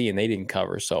USC, and they didn't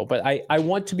cover. So, but I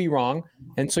want to be wrong,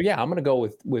 and so I'm going to go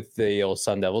with the old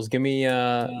Sun Devils. Give me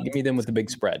them with the big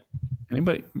spread.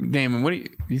 Anybody, Damon? What do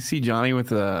you see Johnny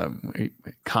with a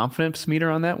confidence meter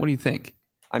on that? What do you think?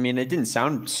 I mean, it didn't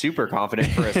sound super confident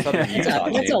for a Southern Utah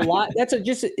team. That's a lot.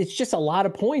 It's just a lot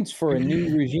of points for a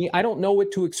new regime. I don't know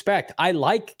what to expect. I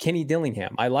like Kenny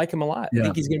Dillingham. I like him a lot. I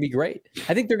think he's going to be great.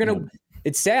 I think they're going to.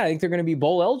 It's sad. I think they're going to be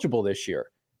bowl eligible this year,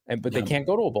 but they can't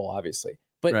go to a bowl, obviously.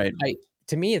 But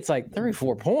to me, it's like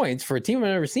 34 points for a team I've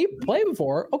never seen play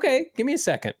before. Okay, give me a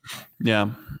second.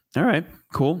 Yeah. All right.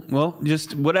 Cool. Well,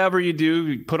 just whatever you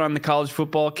do, put on the college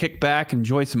football, kick back,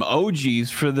 enjoy some OGs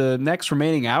for the next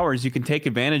remaining hours. You can take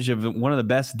advantage of one of the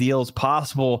best deals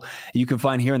possible you can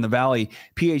find here in the Valley.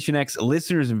 PHNX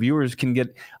listeners and viewers can get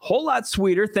a whole lot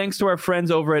sweeter thanks to our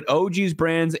friends over at OG's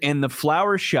Brands and the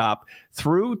Flower Shop.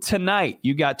 Through tonight,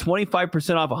 you got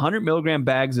 25% off 100 milligram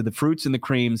bags of the fruits and the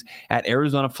creams at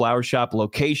Arizona Flower Shop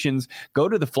locations. Go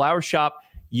to the Flower Shop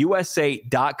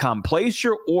USA.com. Place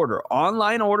your order.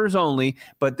 Online orders only,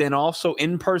 but then also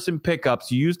in-person pickups.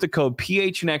 Use the code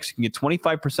PHNX. You can get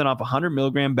 25% off 100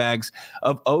 milligram bags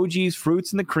of OG's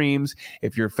fruits and the creams.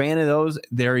 If you're a fan of those,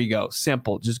 there you go.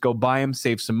 Simple. Just go buy them,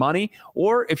 save some money.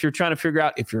 Or if you're trying to figure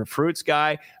out if you're a fruits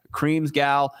guy, creams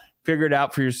gal, figure it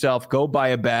out for yourself. Go buy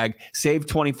a bag. Save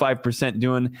 25%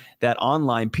 doing that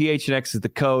online. PHNX is the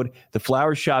code.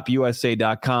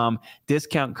 TheFlowerShopUSA.com.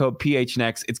 Discount code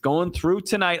PHNX. It's going through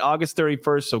tonight, August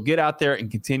 31st. So get out there and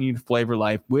continue to flavor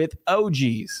life with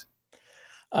OGs.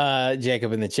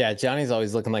 Jacob in the chat. Johnny's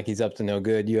always looking like he's up to no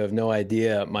good. You have no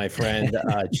idea, my friend.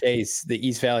 Chase, the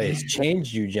East Valley has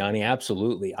changed you, Johnny.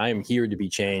 Absolutely. I am here to be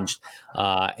changed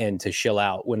and to chill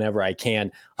out whenever I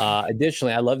can.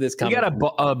 Additionally, I love this comment. You got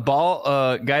a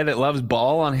ball guy that loves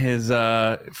ball on his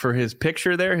for his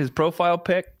picture there, his profile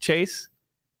pic, Chase.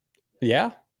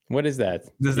 Yeah. What is that?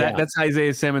 That's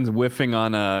Isaiah Simmons whiffing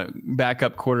on a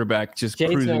backup quarterback, just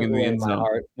cruising in the end zone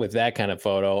with that kind of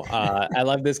photo. I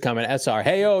love this comment. SR,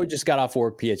 hey, just got off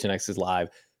work. PHNX is live.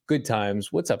 Good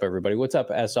times. What's up, everybody? What's up,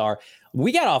 SR?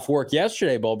 We got off work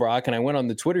yesterday, Bo Brock, and I went on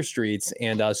the Twitter streets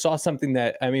and saw something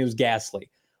that, it was ghastly.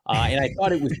 And I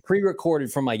thought it was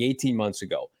pre-recorded from like 18 months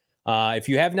ago. If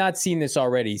you have not seen this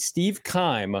already, Steve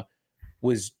Keim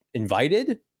was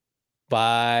invited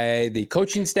by the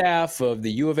coaching staff of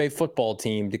the U of A football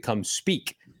team to come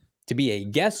speak, to be a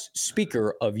guest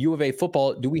speaker of U of A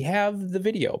football. Do we have the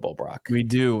video, Bo Brock? We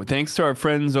do. Thanks to our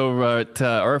friends over at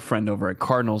our friend over at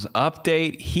Cardinals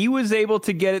Update. He was able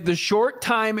to get it the short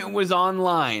time it was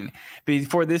online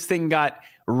before this thing got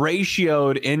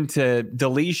ratioed into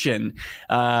deletion.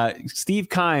 Steve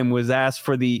Keim was asked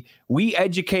for the We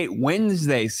Educate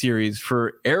Wednesday series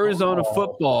for Arizona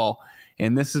football,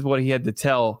 and this is what he had to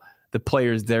tell the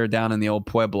players there down in the old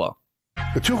Pueblo.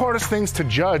 The two hardest things to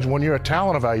judge when you're a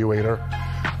talent evaluator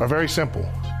are very simple.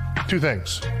 Two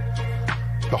things,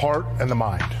 the heart and the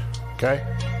mind, okay?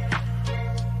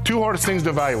 Two hardest things to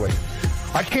evaluate.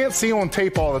 I can't see on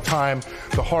tape all the time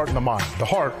the heart and the mind. The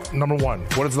heart, number one,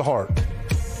 what is the heart?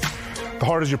 The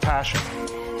heart is your passion.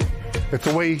 It's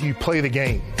the way you play the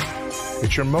game.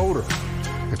 It's your motor.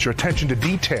 It's your attention to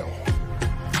detail,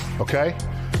 okay?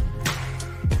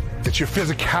 It's your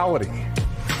physicality.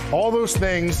 All those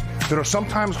things that are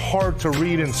sometimes hard to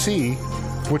read and see,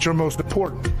 which are most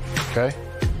important, okay?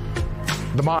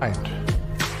 The mind,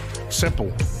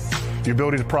 simple. Your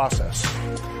ability to process.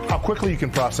 How quickly you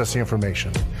can process the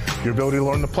information. Your ability to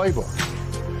learn the playbook.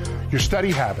 Your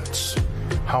study habits.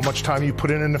 How much time you put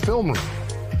in the film room.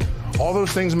 All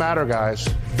those things matter, guys.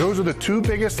 Those are the two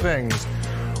biggest things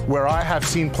where I have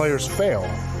seen players fail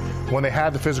when they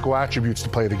had the physical attributes to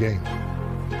play the game.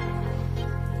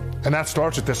 And that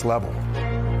starts at this level.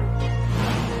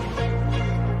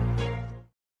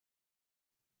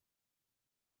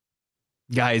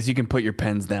 Guys, you can put your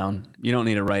pens down. You don't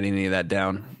need to write any of that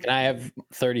down. Can I have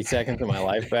 30 seconds of my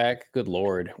life back? Good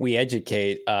Lord. We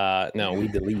educate. No, we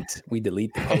delete. We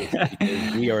delete the post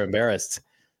because we are embarrassed.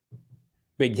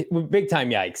 Big time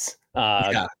yikes.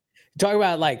 Talk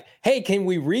about like, hey, can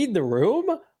we read the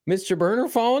room? Mr. Burner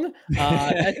phone?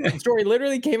 That story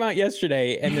literally came out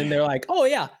yesterday. And then they're like, oh,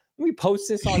 yeah. We post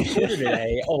this on Twitter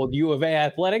today, old U of A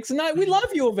athletics. And we love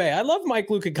U of A. I love Mike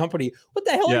Luke and company. What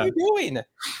the hell are you doing?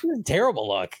 Terrible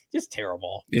look. Just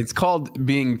terrible. It's called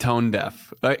being tone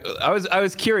deaf. I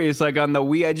was curious, like on the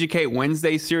We Educate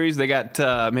Wednesday series, they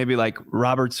got maybe like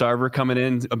Robert Sarver coming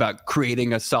in about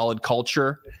creating a solid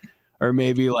culture. Or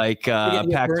maybe like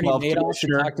Pac-12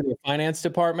 commissioner. Talk to the finance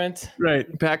department.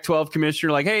 Right. Pac-12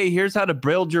 commissioner, like, hey, here's how to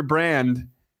build your brand.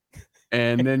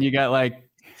 And then you got like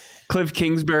Cliff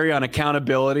Kingsbury on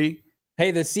accountability.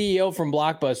 Hey, the CEO from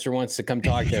Blockbuster wants to come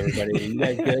talk to everybody. You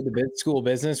guys good? The school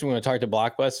business? We want to talk to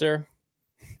Blockbuster.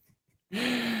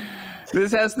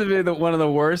 This has to be one of the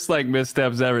worst like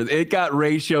missteps ever. It got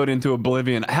ratioed into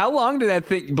oblivion. How long did that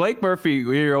thing? Blake Murphy,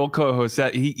 your old co-host,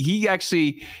 said he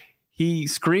actually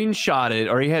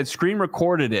screenshotted or he had screen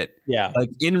recorded it. Yeah, like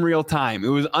in real time. It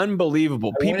was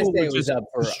unbelievable. People were just up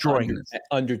for destroying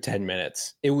under 10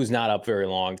 minutes. It was not up very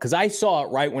long because I saw it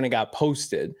right when it got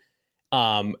posted.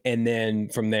 And then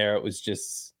from there it was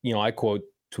just, I quote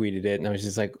tweeted it, and I was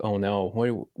just like, oh no,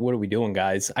 what are we doing,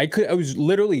 guys? I was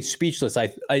literally speechless.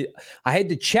 I had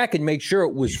to check and make sure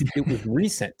it was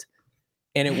recent,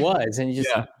 and it was. And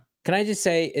can I just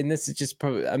say, and this is just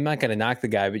probably, I'm not going to knock the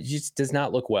guy, but he just does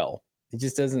not look well. He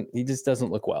just doesn't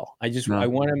look well. I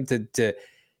want him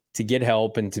to get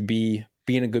help and to be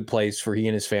in a good place for he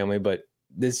and his family, but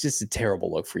this is just a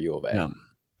terrible look for U of A. Yeah.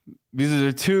 These are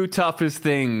the two toughest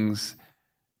things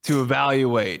to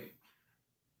evaluate.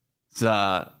 It's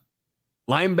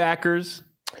linebackers,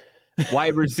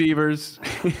 wide receivers,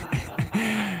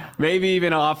 maybe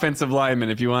even offensive linemen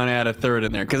if you want to add a third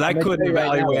in there, because I couldn't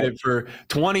evaluate it for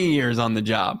 20 years on the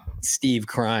job. Steve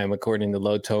Keim, according to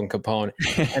Low Tone Capone.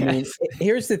 I mean,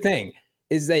 here's the thing,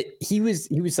 is that he was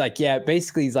like, yeah,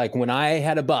 basically he's like, when I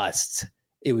had a bust,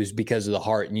 it was because of the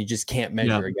heart, and you just can't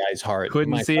measure a guy's heart.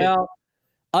 Couldn't see it.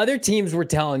 Other teams were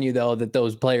telling you, though, that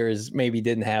those players maybe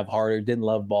didn't have heart or didn't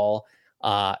love ball.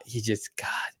 God,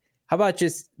 how about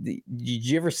did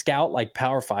you ever scout like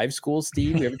Power 5 schools,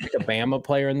 Steve? You ever pick a Bama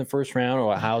player in the first round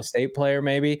or a Ohio State player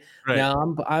maybe? Right.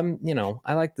 Now, I'm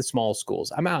I like the small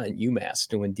schools. I'm out at UMass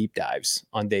doing deep dives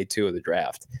on day 2 of the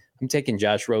draft. I'm taking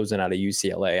Josh Rosen out of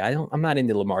UCLA. I'm not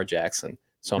into Lamar Jackson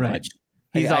so much.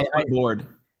 He's off my board.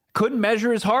 Couldn't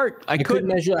measure his heart. I couldn't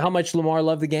measure how much Lamar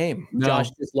loved the game. No. Josh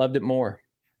just loved it more.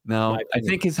 No, I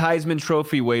think his Heisman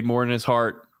Trophy weighed more than his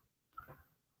heart.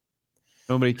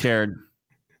 Nobody cared.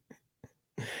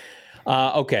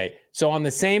 Okay, so on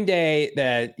the same day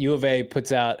that U of A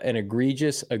puts out an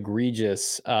egregious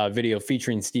video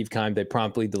featuring Steve Keim, they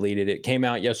promptly deleted it. It came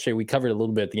out yesterday. We covered a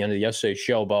little bit at the end of yesterday's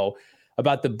show, Bo,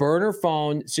 about the burner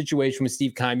phone situation with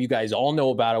Steve Keim. You guys all know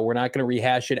about it. We're not going to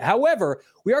rehash it. However,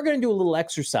 we are going to do a little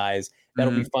exercise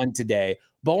that'll be fun today.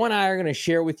 Bo and I are going to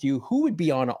share with you who would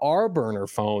be on our burner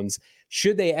phones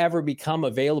should they ever become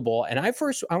available. And I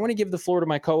want to give the floor to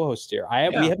my co-host here.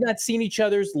 We have not seen each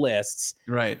other's lists.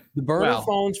 Right. The burner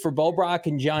phones for Bo Brock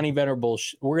and Johnny Venerable.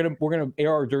 We're gonna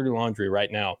air our dirty laundry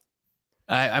right now.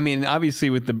 I mean, obviously,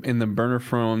 in the burner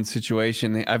phone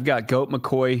situation, I've got Goat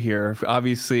McCoy here.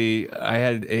 Obviously, I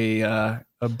had a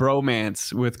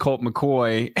bromance with Colt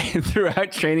McCoy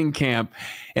throughout training camp,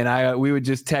 and we would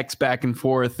just text back and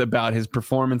forth about his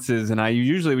performances, and I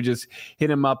usually would just hit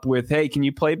him up with, "Hey, can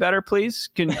you play better, please?"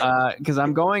 Because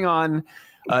I'm going on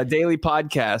a daily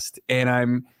podcast, and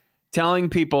I'm telling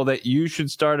people that you should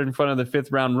start in front of the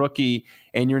 5th round rookie,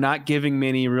 and you're not giving me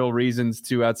any real reasons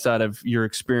to outside of your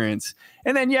experience.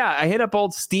 And then, I hit up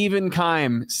old Stephen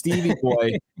Keim, Stevie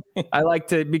boy. I like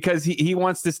to, because he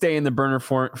wants to stay in the burner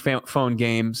phone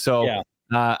game. So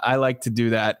I like to do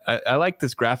that. I like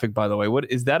this graphic, by the way.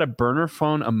 What is that, a burner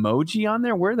phone emoji on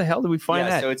there? Where the hell did we find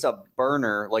that? So it's a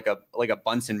burner, like a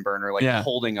Bunsen burner,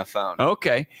 holding a phone.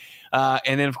 Okay.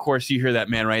 And then, of course, you hear that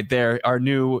man right there, our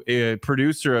new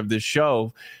producer of this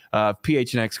show,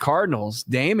 PHNX Cardinals,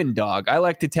 Damon Dog. I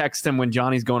like to text him when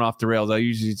Johnny's going off the rails. I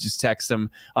usually just text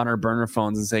him on our burner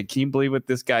phones and say, "Can you believe what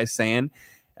this guy's saying?"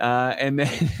 And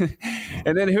then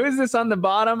and then who is this on the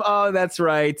bottom? Oh, that's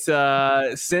right.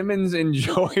 Simmons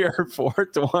Enjoyer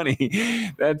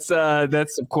 420. That's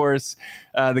of course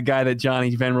the guy that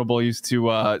Johnny Venerable used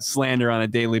to slander on a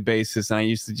daily basis. And I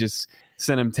used to just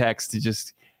send him texts to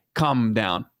just calm him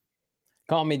down.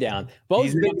 Calm me down.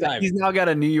 Bo's big time. He's now got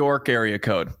a New York area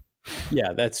code.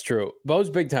 Yeah, that's true.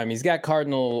 Bo's big time. He's got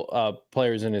Cardinal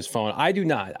players in his phone. I do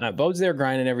not. Bo's there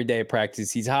grinding every day at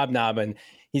practice. He's hobnobbing.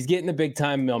 He's getting the big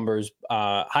time numbers,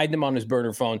 hiding them on his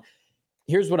burner phone.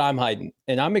 Here's what I'm hiding,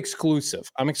 and I'm exclusive.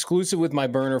 I'm exclusive with my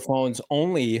burner phones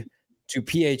only to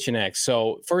PHNX.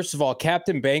 So first of all,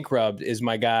 Captain Bankrupt is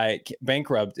my guy.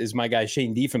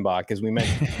 Shane Diefenbach, as we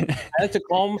mentioned. I like to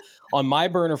call him on my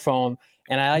burner phone,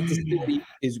 and I like to see what he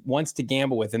wants to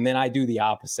gamble with, and then I do the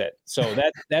opposite. So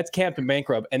that's Captain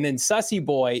Bankrupt. And then Sussy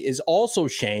Boy is also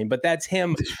Shane, but that's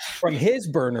him from his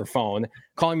burner phone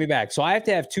calling me back. So I have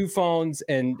to have 2 phones,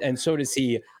 and so does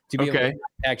he, to be able to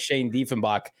contact Shane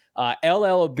Diefenbach.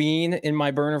 LL Bean in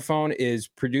my burner phone is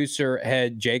producer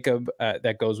head Jacob.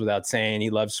 That goes without saying. He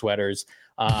loves sweaters.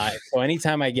 So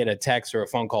anytime I get a text or a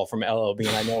phone call from LL Bean,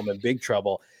 I know I'm in big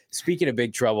trouble. Speaking of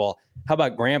big trouble, how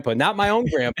about Grandpa? Not my own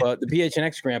Grandpa, the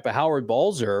PHNX Grandpa, Howard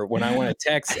Balzer, when I want to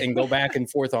text and go back and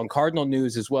forth on Cardinal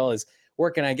news, as well as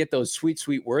where can I get those sweet,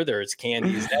 sweet Werther's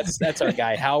candies? That's our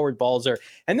guy, Howard Balzer.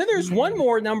 And then there's one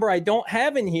more number I don't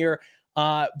have in here,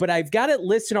 but I've got it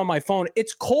listed on my phone.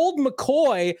 It's Cold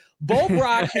McCoy, Bo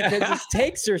Brock, because his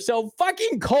takes are so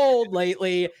fucking cold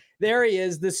lately. There he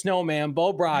is, the snowman,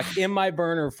 Bo Brock, in my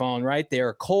burner phone right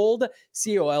there. Cold,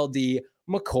 C-O-L-D,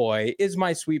 McCoy is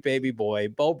my sweet baby boy.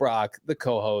 Bo Brock, the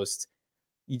co-host.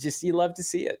 You love to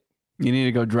see it. You need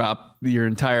to go drop your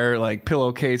entire like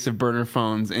pillowcase of burner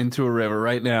phones into a river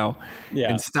right now,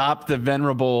 and stop the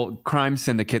venerable crime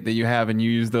syndicate that you have, and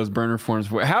use those burner phones.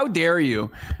 How dare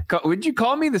you? Would you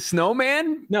call me the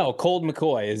snowman? No, Colt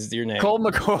McCoy is your name. Colt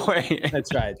McCoy.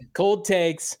 That's right. Cold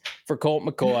takes for Colt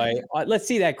McCoy. Let's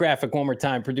see that graphic one more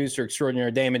time. Producer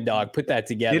extraordinaire Damon Dog, put that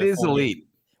together. It is elite.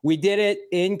 We did it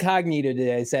incognito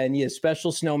today. I said, I need a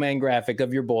special snowman graphic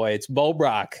of your boy. It's Bo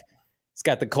Brock. It's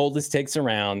got the coldest takes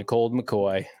around. Cold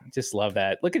McCoy. Just love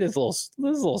that. Look at his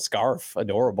little scarf.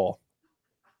 Adorable.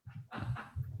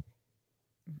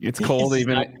 It's cold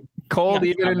even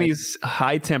in these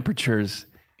high temperatures.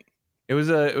 It was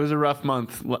a rough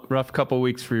month, rough couple of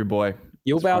weeks for your boy.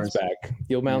 You'll bounce back.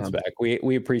 You'll bounce back.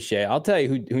 We appreciate it. I'll tell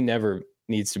you who never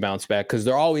needs to bounce back, because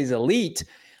they're always elite.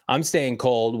 I'm staying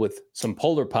cold with some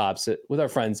Polar Pops with our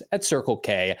friends at Circle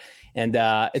K. And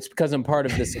it's because I'm part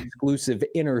of this exclusive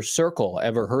Inner Circle.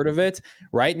 Ever heard of it?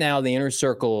 Right now, the Inner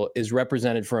Circle is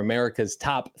represented for America's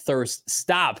top thirst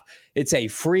stop. It's a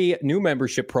free new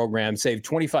membership program. Save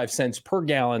 25 cents per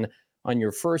gallon on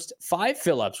your first 5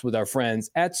 fill-ups with our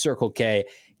friends at Circle K.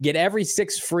 Get every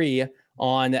 6 free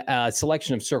on a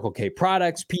selection of Circle K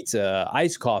products, pizza,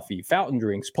 iced coffee, fountain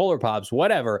drinks, Polar Pops,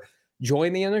 whatever.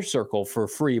 Join the Inner Circle for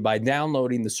free by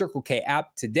downloading the Circle K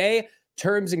app today.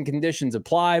 Terms and conditions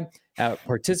apply. At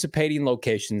participating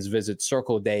locations, visit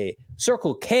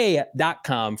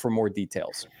CircleK.com for more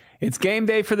details. It's game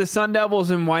day for the Sun Devils,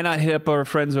 and why not hit up our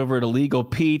friends over at Illegal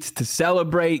Pete's to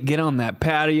celebrate, get on that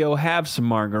patio, have some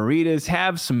margaritas,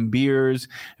 have some beers,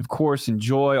 of course,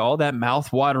 enjoy all that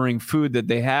mouth-watering food that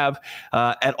they have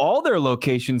at all their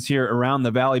locations here around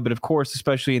the valley, but of course,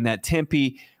 especially in that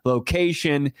Tempe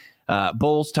location.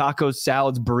 Bowls, tacos,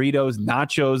 salads, burritos,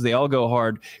 nachos, they all go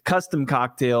hard. Custom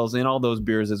cocktails and all those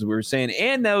beers, as we were saying,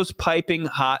 and those piping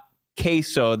hot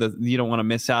queso that you don't want to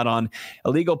miss out on.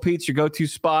 Illegal Pete's, your go-to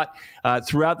spot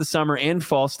throughout the summer and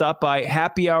fall. Stop by.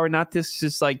 Happy hour, not this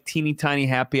just like teeny tiny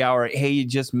happy hour. Hey, you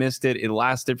just missed it. It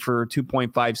lasted for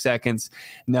 2.5 seconds.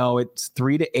 No, it's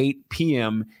 3 to 8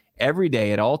 p.m. every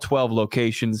day at all 12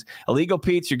 locations. Illegal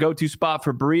Pete's, your go-to spot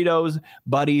for burritos,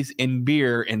 buddies, and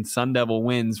beer, and Sun Devil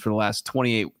wins for the last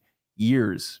 28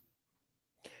 years.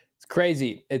 It's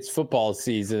crazy. It's football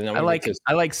season. I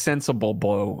like Sensible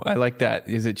Bo. I like that.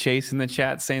 Is it Chase in the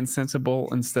chat saying Sensible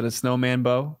instead of Snowman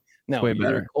Bo? No, way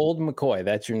better. Old McCoy.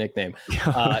 That's your nickname.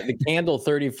 The Candle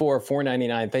 34,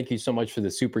 $4.99. Thank you so much for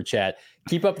the super chat.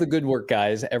 Keep up the good work,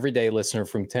 guys. Everyday listener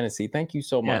from Tennessee. Thank you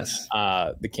so much.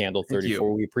 Yes. The Candle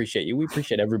 34. We appreciate you. We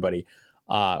appreciate everybody.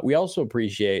 We also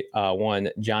appreciate one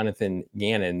Jonathan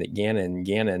Gannon.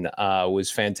 Gannon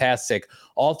was fantastic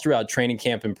all throughout training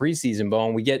camp and preseason, Bo.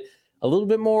 And we get a little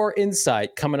bit more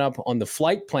insight coming up on the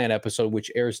Flight Plan episode,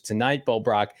 which airs tonight, Bo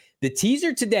Brock. The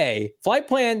teaser today, Flight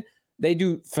Plan, they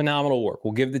do phenomenal work.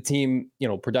 We'll give the team,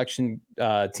 production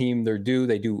team their due.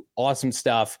 They do awesome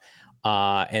stuff.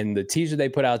 And the teaser they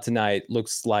put out tonight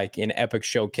looks like an epic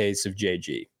showcase of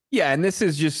JG. Yeah, and this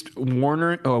is just a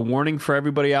warning for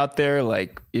everybody out there.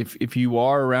 Like, if you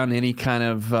are around any kind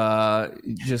of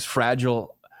just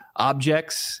fragile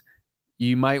objects,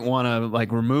 you might want to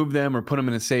remove them or put them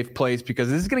in a safe place, because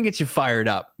this is going to get you fired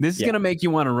up. This is going to make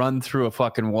you want to run through a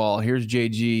fucking wall. Here's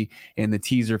JG and the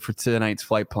teaser for tonight's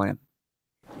Flight Plan.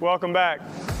 Welcome back.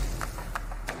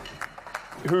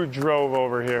 Who drove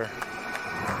over here?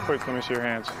 Quick, let me see your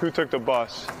hands. Who took the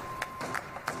bus?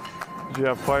 Did you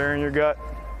have fire in your gut?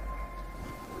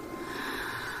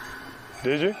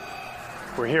 Did you?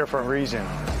 We're here for a reason.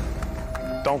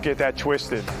 Don't get that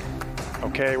twisted.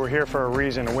 Okay, we're here for a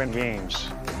reason, to win games.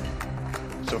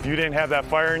 So if you didn't have that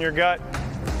fire in your gut,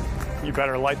 you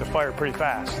better light the fire pretty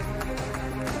fast.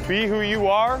 Be who you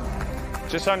are.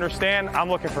 Just understand, I'm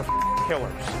looking for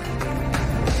killers.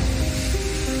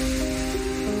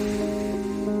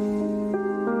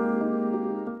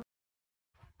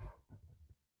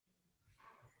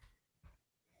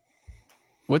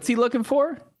 What's he looking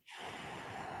for?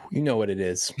 You know what it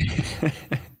is.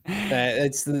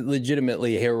 It's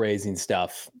legitimately hair-raising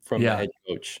stuff from the head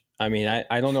coach. I mean,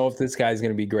 I don't know if this guy's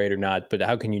going to be great or not, but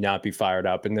how can you not be fired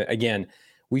up? And again,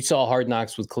 we saw Hard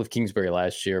Knocks with Cliff Kingsbury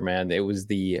last year, man. It was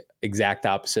the exact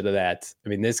opposite of that. I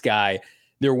mean, this guy,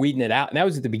 they're weeding it out. And that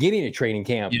was at the beginning of training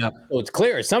camp. Yeah. So it's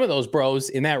clear some of those bros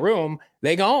in that room,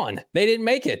 they gone. They didn't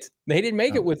make it. They didn't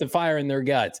make it with the fire in their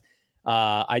gut.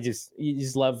 You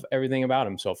just love everything about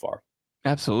him so far.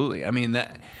 Absolutely. I mean,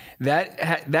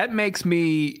 that makes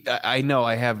me, I know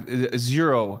I have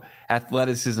zero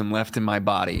athleticism left in my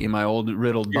body, in my old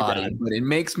riddled body, but it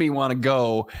makes me want to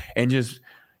go and just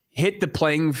hit the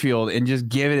playing field and just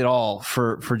give it all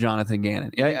for Jonathan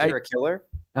Gannon. You're a killer?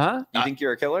 Huh? You think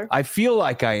you're a killer? I feel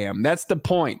like I am. That's the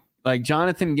point. Like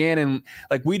Jonathan Gannon,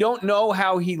 like we don't know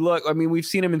how he looked. I mean, we've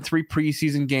seen him in 3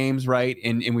 preseason games, right?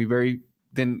 And we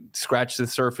then scratch the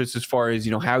surface as far as,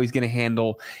 how he's going to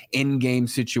handle in-game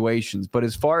situations. But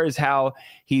as far as how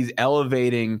he's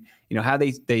elevating, how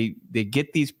they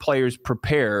get these players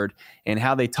prepared and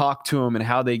how they talk to him and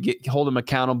how they hold them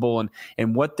accountable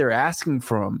and what they're asking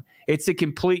from him, it's a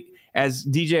complete, as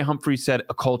DJ Humphrey said,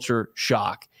 a culture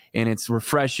shock. And it's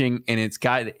refreshing, and it's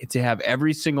got to have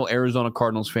every single Arizona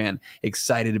Cardinals fan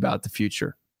excited about the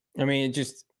future. I mean,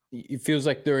 it feels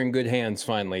like they're in good hands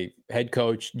finally. Head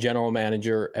coach, general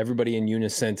manager, everybody in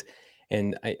unison.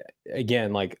 And I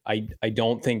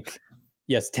don't think,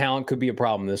 yes, talent could be a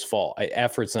problem this fall.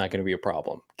 Effort's not going to be a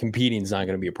problem. Competing's not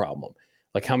going to be a problem.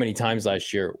 Like how many times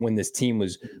last year when this team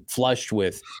was flushed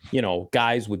with,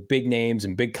 guys with big names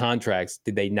and big contracts,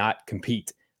 did they not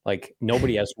compete? Like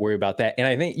nobody has to worry about that. And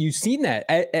I think you've seen that.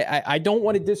 I don't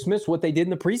want to dismiss what they did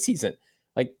in the preseason.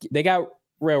 Like they got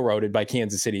railroaded by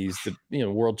Kansas City's the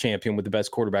world champion with the best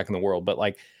quarterback in the world. But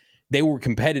like they were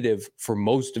competitive for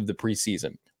most of the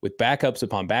preseason with backups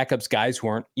upon backups, guys who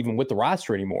aren't even with the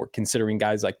roster anymore, considering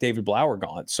guys like David Blau are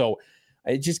gone. So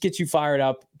it just gets you fired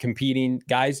up, competing.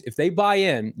 Guys, if they buy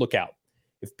in, look out.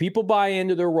 If people buy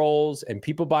into their roles and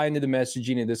people buy into the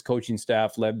messaging of this coaching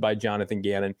staff led by Jonathan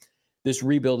Gannon, this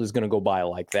rebuild is going to go by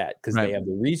like that because they have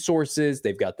the resources,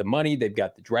 they've got the money, they've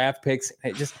got the draft picks.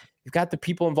 You've got the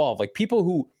people involved, like people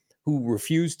who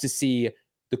refuse to see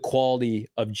the quality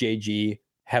of JG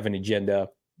have an agenda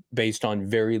based on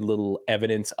very little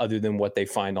evidence other than what they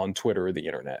find on Twitter or the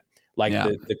internet. Like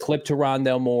the clip to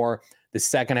Rondell Moore, the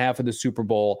second half of the Super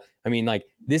Bowl. I mean, like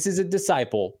this is a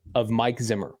disciple of Mike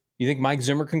Zimmer. You think Mike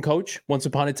Zimmer can coach once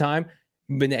upon a time?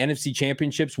 Been to NFC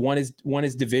championships, won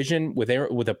his division with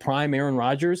a prime Aaron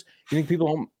Rodgers. You think people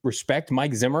don't respect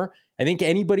Mike Zimmer? I think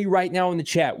anybody right now in the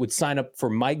chat would sign up for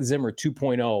Mike Zimmer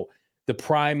 2.0, the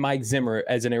prime Mike Zimmer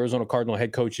as an Arizona Cardinal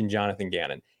head coach and Jonathan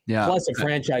Gannon. Yeah, plus a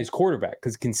franchise quarterback,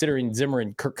 because considering Zimmer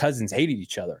and Kirk Cousins hated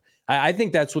each other. I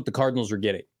think that's what the Cardinals are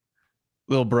getting.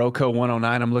 Little Broco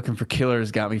 109, I'm looking for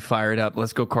killers, got me fired up.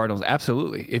 Let's go Cardinals.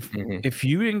 Absolutely. If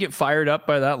you didn't get fired up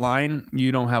by that line,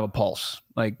 you don't have a pulse.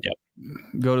 Like,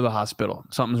 go to the hospital.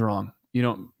 Something's wrong.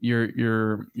 Your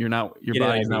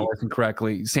body's not working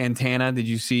correctly. Santana, did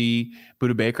you see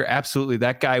Budda Baker? Absolutely.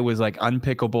 That guy was like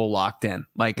unpickable, locked in.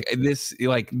 Like this,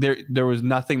 like there was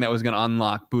nothing that was going to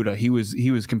unlock Budda. He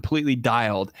was completely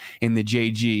dialed in the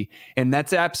JG. And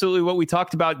that's absolutely what we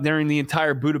talked about during the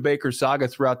entire Budda Baker saga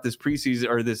throughout this preseason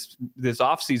or this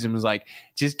offseason was like,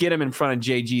 just get him in front of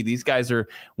JG. These guys are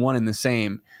one and the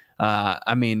same.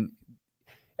 I mean,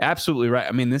 absolutely right.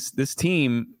 I mean, this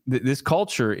team, this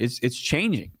culture it's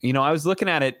changing. I was looking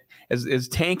at it as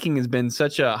tanking has been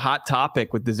such a hot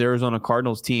topic with this Arizona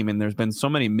Cardinals team, and there's been so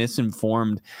many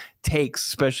misinformed takes,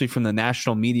 especially from the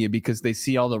national media, because they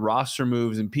see all the roster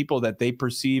moves and people that they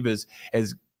perceive as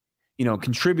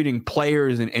contributing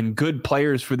players and good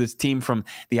players for this team, from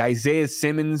the Isaiah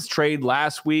Simmons trade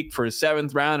last week for a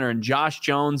 7th rounder and Josh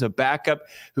Jones, a backup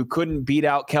who couldn't beat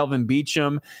out Kelvin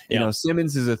Beachum.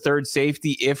 Simmons is a third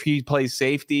safety if he plays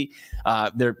safety.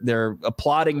 They're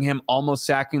applauding him almost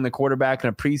sacking the quarterback in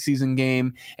a preseason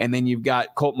game. And then you've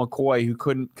got Colt McCoy, who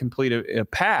couldn't complete a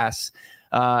pass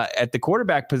at the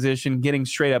quarterback position, getting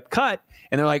straight up cut.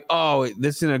 And they're like, oh,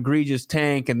 this is an egregious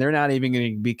tank, and they're not even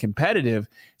going to be competitive.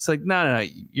 It's like, no,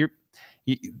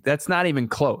 that's not even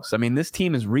close. I mean, this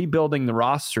team is rebuilding the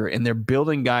roster, and they're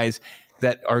building guys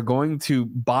that are going to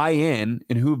buy in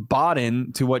and who've bought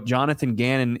in to what Jonathan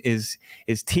Gannon is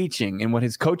teaching and what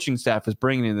his coaching staff is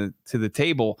bringing to the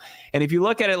table. And if you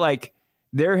look at it, like,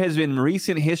 there has been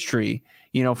recent history,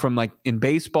 from like in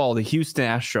baseball, the Houston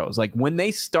Astros, like when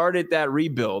they started that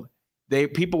rebuild,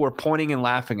 people were pointing and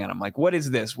laughing at them. Like, what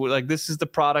is this? Like, this is the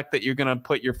product that you're going to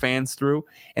put your fans through.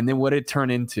 And then what did it turn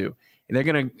into? And they're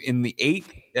going to, in the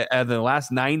the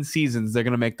last 9 seasons, they're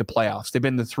going to make the playoffs. They've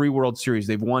been to 3 World Series.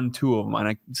 They've won 2 of them. And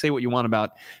I can say what you want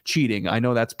about cheating. I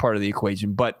know that's part of the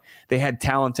equation, but they had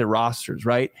talented rosters,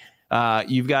 right?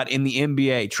 You've got in the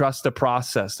NBA, trust the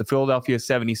process. The Philadelphia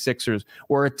 76ers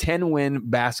were a 10-win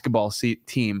basketball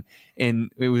team, and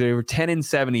they were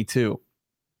 10-72.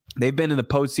 They've been in the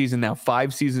postseason now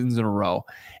 5 seasons in a row.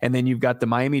 And then you've got the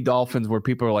Miami Dolphins, where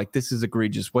people are like, this is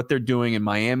egregious what they're doing in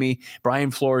Miami.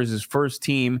 Brian Flores' first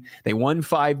team, they won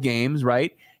 5 games,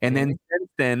 right? And then since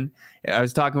then, I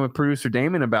was talking with producer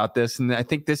Damon about this, and I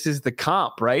think this is the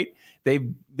comp, right?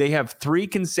 They have 3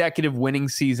 consecutive winning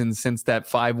seasons since that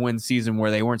 5-win season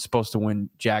where they weren't supposed to win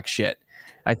jack shit.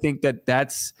 I think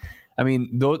that's I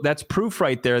mean, that's proof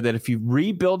right there that if you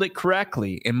rebuild it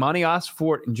correctly, and Monty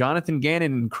Osfort and Jonathan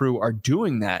Gannon and crew are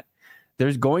doing that,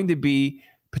 there's going to be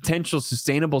potential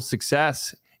sustainable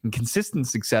success and consistent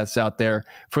success out there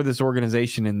for this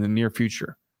organization in the near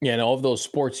future. Yeah, and all of those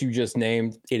sports you just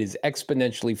named, it is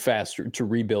exponentially faster to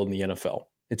rebuild in the NFL.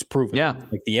 It's proven. Yeah.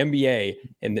 Like the NBA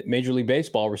and the Major League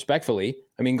Baseball, respectfully.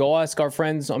 I mean, go ask our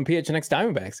friends on PHNX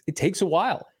Diamondbacks. It takes a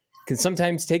while. It can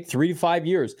sometimes take 3 to 5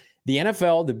 years. The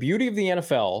NFL, the beauty of the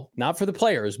NFL, not for the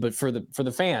players, but for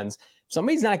the fans, if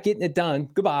somebody's not getting it done,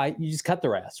 goodbye. You just cut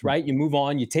their ass, right? You move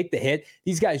on. You take the hit.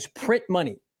 These guys print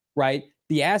money, right?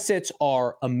 The assets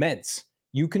are immense.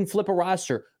 You can flip a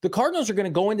roster. The Cardinals are going to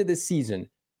go into this season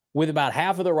with about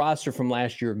half of the roster from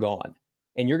last year gone.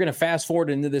 And you're going to fast forward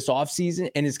into this offseason,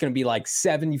 and it's going to be like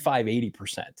 75,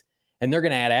 80%. And they're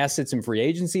going to add assets in free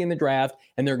agency in the draft,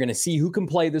 and they're going to see who can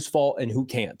play this fall and who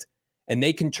can't. And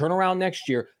they can turn around next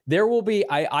year. There will be,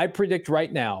 I predict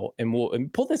right now, and we'll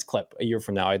pull this clip a year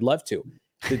from now, I'd love to,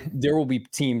 that there will be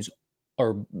teams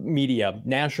or media,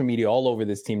 national media all over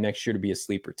this team next year to be a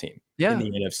sleeper team in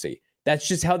the NFC. That's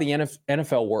just how the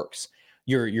NFL works.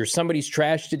 You're somebody's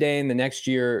trash today, and the next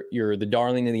year you're the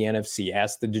darling of the NFC.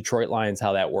 Ask the Detroit Lions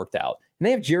how that worked out. And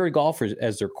they have Jared Goff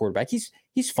as their quarterback.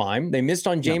 He's fine. They missed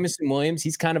on Jamison Williams.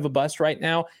 He's kind of a bust right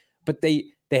now, but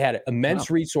they had immense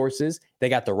resources. They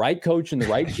got the right coach and the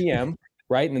right GM,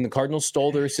 right? And then the Cardinals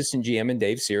stole their assistant GM and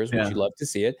Dave Sears, which you love to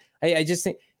see it. I just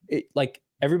think like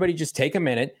everybody just take a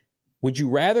minute. Would you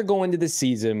rather go into the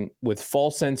season with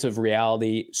false sense of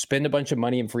reality, spend a bunch of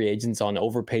money in free agents on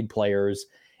overpaid players,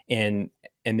 and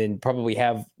then probably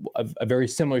have a very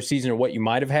similar season to what you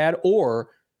might have had, or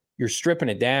you're stripping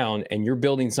it down and you're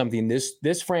building something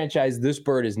this franchise, this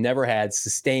bird has never had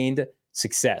sustained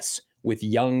success with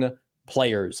young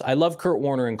players. I love Kurt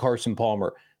Warner and Carson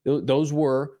Palmer. Those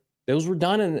were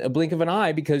done in a blink of an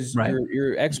eye because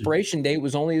your expiration date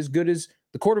was only as good as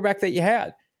the quarterback that you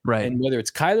had. Right. And whether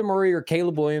it's Kyler Murray or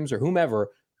Caleb Williams or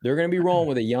whomever, they're going to be rolling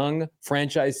with a young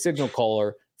franchise signal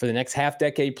caller for the next half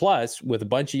decade plus with a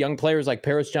bunch of young players like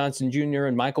Paris Johnson Jr.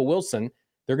 and Michael Wilson.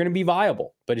 They're going to be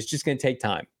viable, but it's just going to take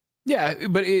time. Yeah,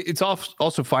 but it's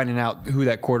also finding out who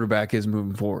that quarterback is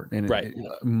moving forward. And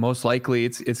most likely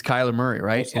it's Kyler Murray,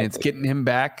 right? And it's getting him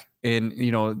back. And,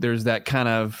 there's that kind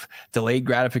of delayed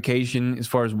gratification as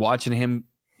far as watching him,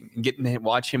 getting to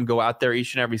watch him go out there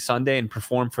each and every Sunday and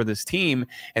perform for this team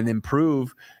and then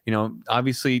prove,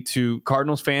 obviously to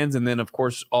Cardinals fans. And then, of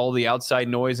course, all the outside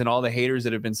noise and all the haters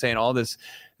that have been saying all this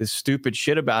stupid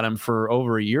shit about him for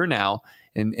over a year now.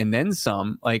 And then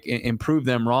some, and prove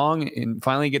them wrong and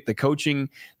finally get the coaching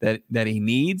that he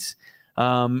needs.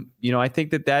 I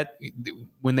think that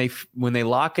when they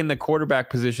lock in the quarterback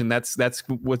position, that's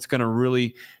what's going to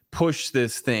really push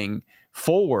this thing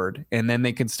forward, and then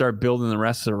they can start building the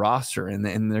rest of the roster, and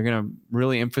they're going to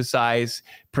really emphasize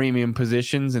premium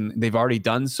positions, and they've already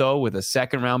done so with a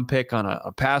second-round pick on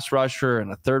a pass rusher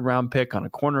and a third-round pick on a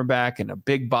cornerback and a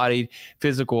big-bodied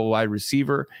physical wide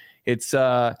receiver. It's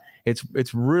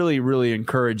really, really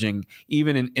encouraging,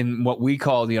 even in what we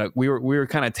call, we were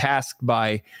kind of tasked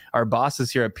by our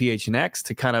bosses here at PHNX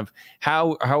to kind of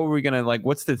how are we going to,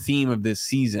 what's the theme of this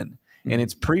season? And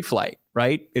it's pre-flight,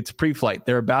 right? It's pre-flight.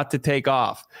 They're about to take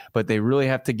off, but they really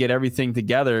have to get everything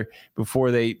together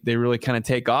before they really kind of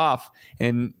take off.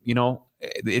 And,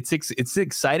 it's an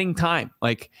exciting time.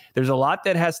 There's a lot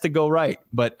that has to go right,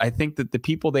 but I think that the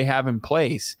people they have in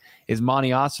place is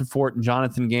Monty Ossenfort and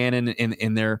Jonathan Gannon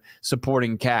in their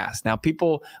supporting cast. Now,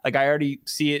 people, I already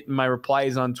see it in my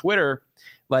replies on Twitter,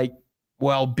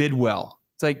 Bidwell.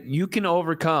 It's you can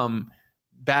overcome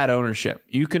bad ownership.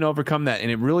 You can overcome that. And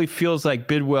it really feels like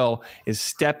Bidwell is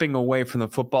stepping away from the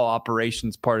football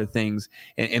operations part of things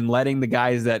and letting the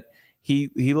guys that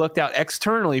he looked out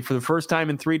externally for the first time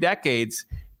in 3 decades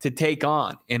to take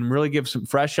on and really give some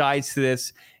fresh eyes to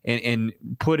this and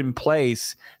put in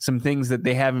place some things that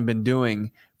they haven't been doing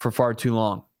for far too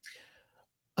long.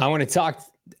 I want to talk to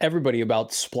everybody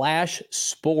about Splash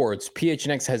Sports.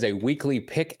 PHNX has a weekly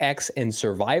Pick X and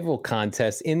survival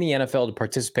contest in the NFL to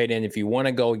participate in. If you want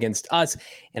to go against us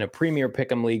in a premier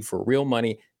pick'em league for real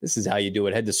money, this is how you do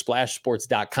it. Head to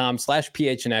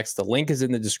splashsports.com/PHNX. The link is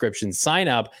in the description. Sign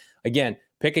up. Again,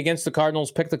 pick against the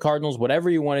Cardinals, pick the Cardinals, whatever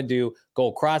you want to do, go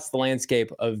across the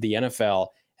landscape of the NFL,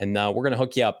 and we're going to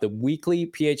hook you up. The weekly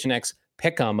PHNX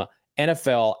Pick'em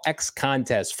NFL X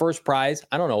contest. First prize,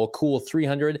 I don't know, a cool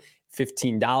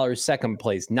 $315. Second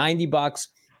place, $90.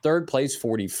 Third place,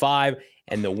 $45.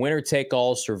 And the winner take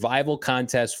all survival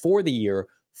contest for the year,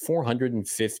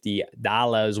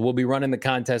 $450. We'll be running the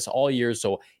contest all year,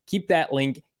 so keep that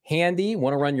link handy,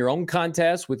 want to run your own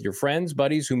contest with your friends,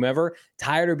 buddies, whomever,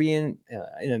 tired of being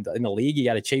in the league, you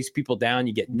got to chase people down,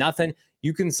 you get nothing.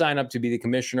 You can sign up to be the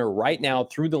commissioner right now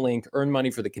through the link, earn money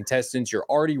for the contestants you're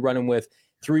already running with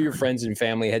through your friends and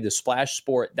family. Head to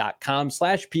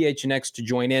splashsport.com/PHNX to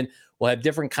join in. We'll have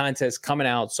different contests coming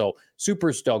out. So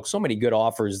super stoked. So many good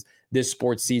offers this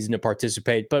sports season to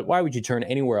participate. But why would you turn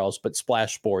anywhere else but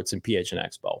Splash Sports and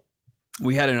PHNX, Bo?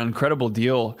 We had an incredible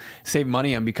deal, save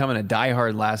money on becoming a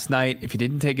diehard last night. If you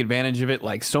didn't take advantage of it,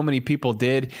 like so many people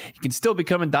did, you can still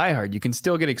become a diehard. You can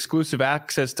still get exclusive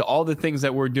access to all the things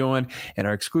that we're doing in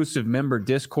our exclusive member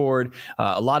Discord.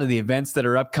 A lot of the events that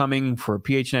are upcoming for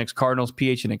PHNX Cardinals,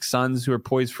 PHNX Suns, who are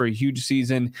poised for a huge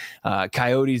season,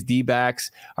 Coyotes, D-backs,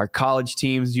 our college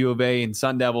teams, U of A and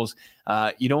Sun Devils.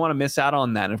 You don't want to miss out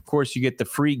on that. And of course, you get the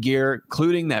free gear,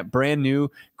 including that brand new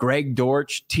Greg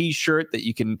Dortch t-shirt that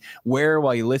you can wear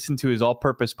while you listen to his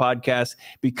all-purpose podcast.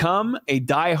 Become a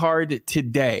diehard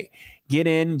today. Get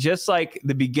in just like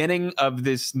the beginning of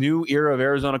this new era of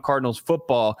Arizona Cardinals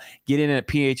football. Get in at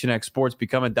PHNX Sports.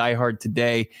 Become a diehard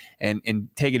today and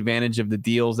take advantage of the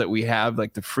deals that we have,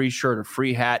 like the free shirt or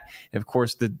free hat. And of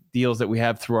course, the deals that we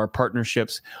have through our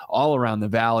partnerships all around the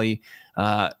valley.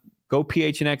 Go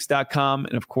phnx.com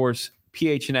and, of course,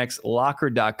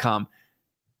 phnxlocker.com.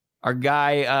 Our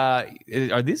guy,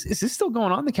 is this still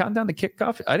going on, the countdown to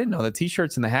kickoff? I didn't know the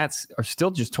T-shirts and the hats are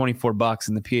still just $24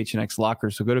 in the PHNX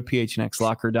locker. So go to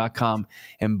phnxlocker.com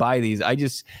and buy these. I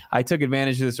took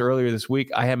advantage of this earlier this week.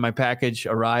 I had my package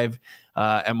arrive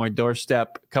at my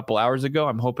doorstep a couple hours ago.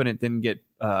 I'm hoping it didn't get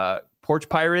porch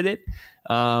pirated,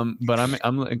 but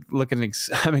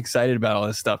I'm excited about all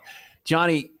this stuff.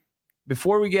 Johnny,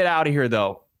 before we get out of here,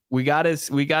 though, we got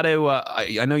to.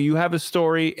 I know you have a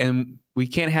story, and we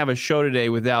can't have a show today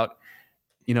without,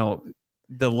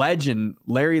 the legend,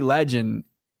 Larry Legend,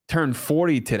 turned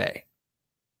 40 today.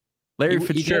 Larry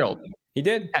Fitzgerald. He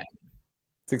did.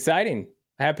 It's exciting.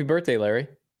 Happy birthday, Larry.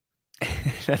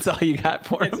 That's all you got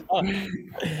for him?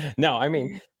 No, I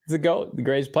mean, the GOAT, the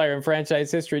greatest player in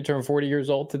franchise history, turned 40 years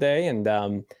old today, and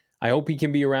I hope he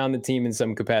can be around the team in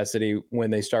some capacity when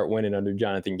they start winning under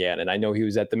Jonathan Gannon. I know he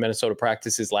was at the Minnesota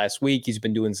practices last week. He's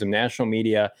been doing some national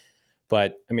media,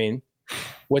 but I mean,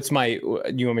 do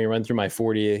you want me to run through my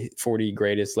 40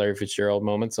 greatest Larry Fitzgerald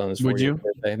moments on his 40th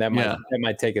birthday? That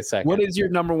might take a second. What is your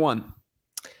number one?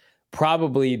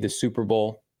 Probably the Super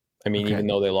Bowl. I mean, even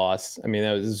though they lost, I mean,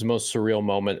 that was the most surreal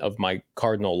moment of my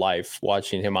Cardinal life,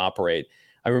 watching him operate.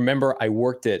 I remember I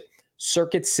worked at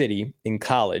Circuit City in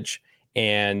college,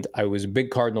 and I was a big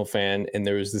Cardinal fan. And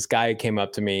there was this guy who came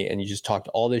up to me, and he just talked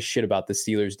all this shit about the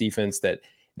Steelers defense, that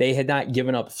they had not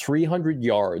given up 300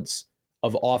 yards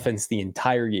of offense the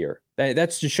entire year. That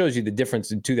just shows you the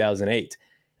difference in 2008.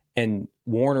 And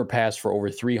Warner passed for over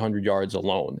 300 yards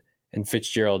alone, and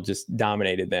Fitzgerald just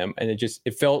dominated them. And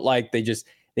it felt like they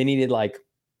needed like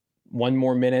one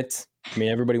more minute. I mean,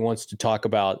 everybody wants to talk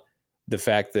about the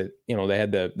fact that, they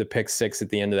had the pick six at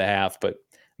the end of the half, but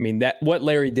I mean, what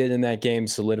Larry did in that game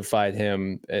solidified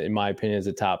him, in my opinion, as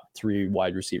a top 3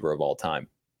 wide receiver of all time.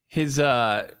 His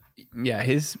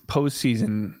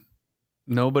postseason,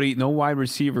 no wide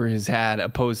receiver has had a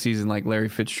postseason like Larry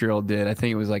Fitzgerald did. I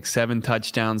think it was like 7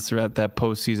 touchdowns throughout that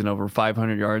postseason, over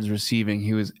 500 yards receiving.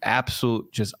 He was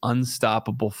absolute, just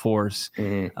unstoppable force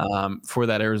for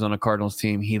that Arizona Cardinals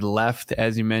team. He left,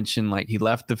 as you mentioned, he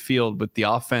left the field with the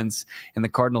offense and the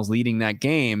Cardinals leading that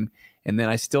game. And then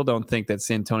I still don't think that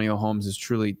Santonio Holmes is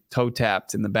truly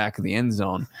toe-tapped in the back of the end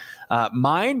zone.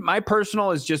 My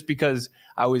personal is just because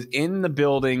I was in the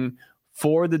building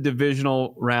for the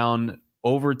divisional round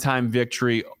overtime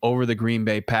victory over the Green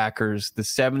Bay Packers, the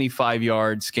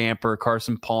 75-yard scamper,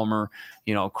 Carson Palmer,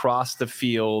 across the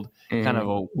field, kind of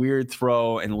a weird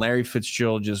throw, and Larry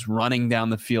Fitzgerald just running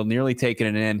down the field, nearly taking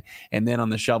it in. And then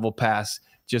on the shovel pass,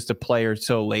 just a play or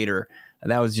so later,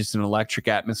 that was just an electric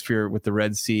atmosphere with the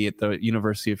Red Sea at the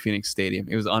University of Phoenix Stadium.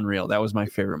 It was unreal. That was my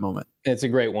favorite moment. It's a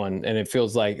great one. And it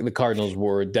feels like the Cardinals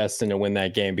were destined to win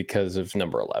that game because of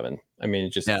number 11. I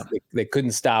mean, they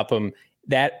couldn't stop him.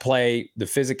 That play, the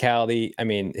physicality, I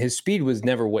mean, his speed was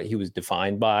never what he was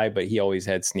defined by, but he always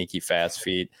had sneaky fast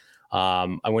feet.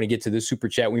 I want to get to the super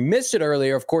chat. We missed it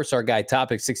earlier. Of course, our guy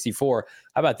Topic 64.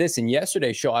 How about this? In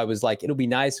yesterday's show, I was like, it'll be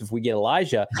nice if we get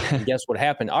Elijah. And guess what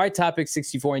happened? All right, Topic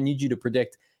 64. I need you to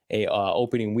predict a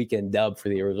opening weekend dub for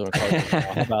the Arizona Cardinals.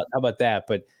 How about that?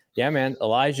 But yeah, man,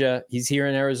 Elijah, he's here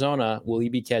in Arizona. Will he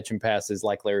be catching passes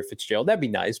like Larry Fitzgerald? That'd be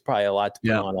nice. Probably a lot to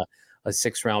put on a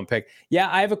 6th-round pick. Yeah,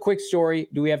 I have a quick story.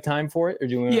 Do we have time for it, or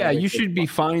do we? Yeah, you should be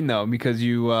fine though, because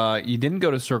you didn't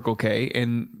go to Circle K,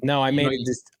 and no, I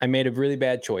made a really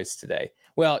bad choice today.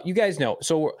 Well, you guys know.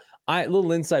 So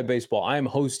little inside baseball. I am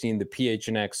hosting the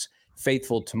PHNX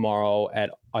Faithful tomorrow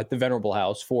at the Venerable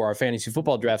House for our fantasy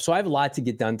football draft. So I have a lot to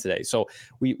get done today. So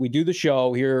we do the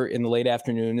show here in the late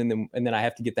afternoon, and then I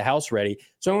have to get the house ready.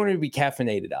 So I wanted to be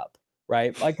caffeinated up,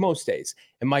 right? Like most days.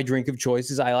 And my drink of choice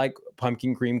is I like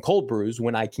pumpkin cream cold brews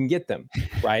when I can get them,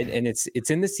 right? And it's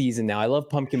in the season now. I love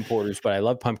pumpkin porters, but I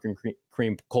love pumpkin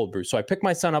cream cold brews. So I pick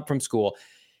my son up from school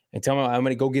and tell him I'm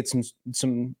going to go get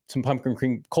some pumpkin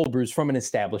cream cold brews from an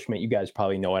establishment. You guys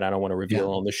probably know it. I don't want to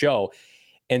reveal it on the show.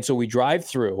 And so we drive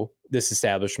through this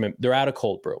establishment. They're out of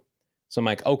cold brew. So I'm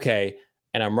like, okay.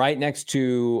 And I'm right next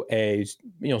to a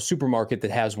supermarket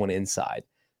that has one inside.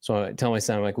 So I tell my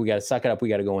son, I'm like, we got to suck it up. We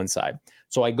got to go inside.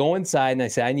 So I go inside and I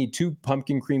say, I need 2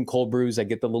 pumpkin cream cold brews. I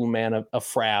get the little man a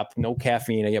frap, no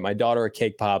caffeine. I get my daughter a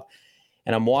cake pop.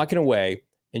 And I'm walking away.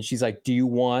 And she's like, do you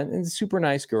want, and super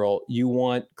nice girl, you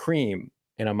want cream?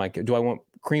 And I'm like, do I want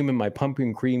cream in my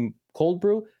pumpkin cream cold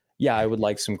brew? Yeah, I would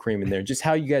like some cream in there. Just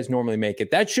how you guys normally make it.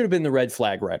 That should have been the red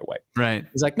flag right away. Right.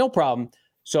 He's like, no problem.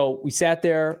 So we sat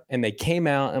there and they came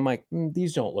out. And I'm like,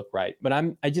 these don't look right. But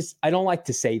I don't like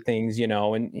to say things,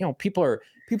 and people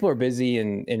are busy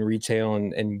in retail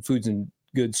and foods and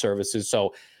goods services.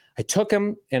 So I took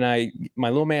him and my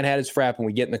little man had his frap and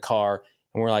we get in the car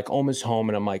and we're like almost home.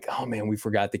 And I'm like, oh man, we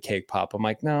forgot the cake pop. I'm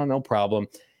like, no problem.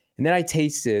 And then I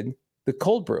tasted the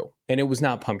cold brew and it was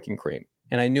not pumpkin cream.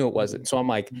 And I knew it wasn't. So I'm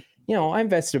like, I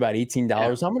invested about $18.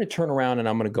 Yeah. I'm going to turn around and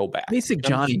I'm going to go back. Basic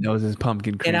Johnny knows his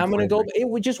pumpkin cream. And I'm going to go.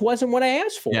 It just wasn't what I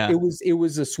asked for. Yeah. It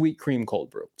was a sweet cream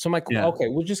cold brew. So I'm like, okay,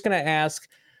 we're just going to ask.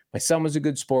 My son was a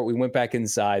good sport. We went back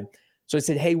inside. So I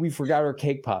said, hey, we forgot our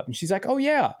cake pop. And she's like, oh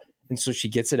yeah. And so she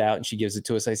gets it out and she gives it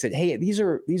to us. I said, hey, these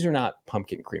are not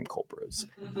pumpkin cream cold brews.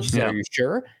 And she said, are you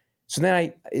sure? So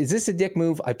then is this a dick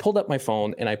move? I pulled up my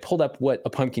phone and I pulled up what a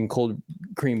pumpkin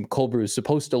cream cold brew is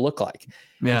supposed to look like.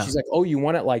 Yeah. And she's like, oh, you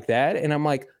want it like that? And I'm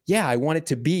like, yeah, I want it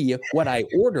to be what I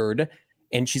ordered.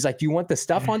 And she's like, do you want the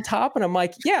stuff on top? And I'm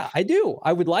like, yeah, I do.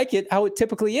 I would like it how it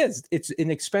typically is. It's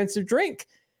an expensive drink.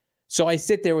 So I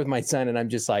sit there with my son and I'm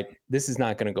just like, this is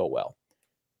not going to go well.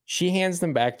 She hands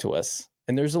them back to us.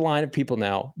 And there's a line of people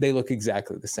now. They look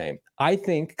exactly the same. I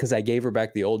think because I gave her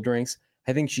back the old drinks,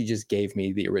 I think she just gave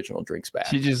me the original drinks back.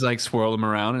 She just like swirled them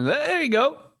around and there you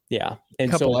go. Yeah.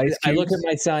 And so I look at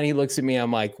my son, he looks at me.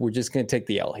 I'm like, we're just going to take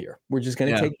the L here. We're just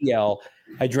going to take the L.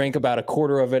 I drank about a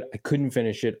quarter of it. I couldn't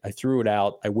finish it. I threw it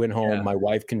out. I went home. Yeah. My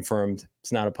wife confirmed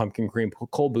it's not a pumpkin cream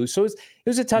cold brew. So it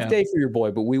was a tough day for your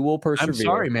boy, but we will persevere. I'm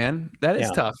sorry, man. That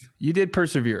is tough. You did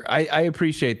persevere. I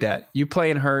appreciate that. You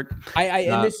playing hurt.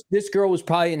 And this girl was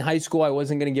probably in high school. I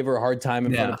wasn't going to give her a hard time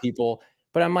in front of people.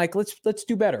 But I'm like, let's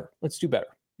do better. Let's do better.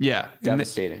 Yeah.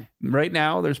 Devastating. Right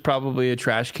now, there's probably a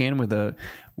trash can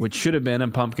which should have been a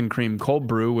pumpkin cream cold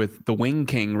brew with the Wing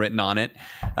King written on it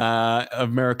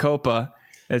of Maricopa.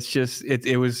 It's just,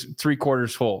 it was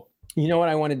 3/4 full. You know what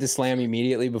I wanted to slam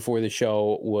immediately before the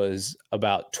show was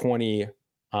about 20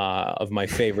 of my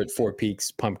favorite Four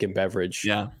Peaks pumpkin beverage.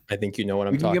 Yeah. I think you know what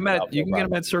I'm talking about. You can get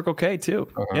them at Circle K too.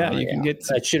 Yeah, you can get.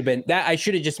 That should have been that. I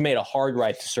should have just made a hard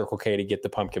right to Circle K to get the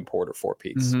pumpkin porter Four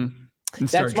Peaks. Mm-hmm.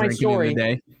 That's my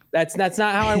story. That's not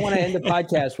how I want to end the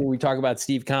podcast where we talk about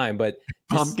Steve Keim, but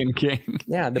Pumpkin King.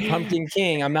 Yeah, the Pumpkin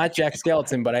King. I'm not Jack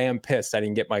Skeleton, but I am pissed I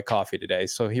didn't get my coffee today.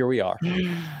 So here we are.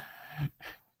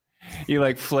 You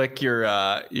like flick your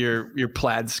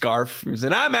plaid scarf. You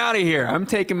said, "I'm out of here. I'm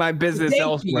taking my business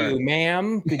elsewhere." Thank you,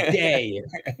 ma'am. Good day.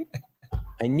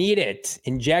 I need it.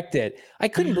 Inject it. I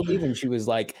couldn't believe when she was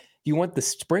like, "You want the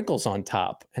sprinkles on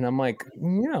top?" And I'm like,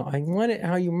 "No, I want it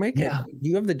how you make it. Do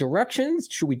you have the directions?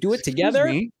 Should we do it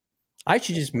together?" I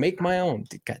should just make my own.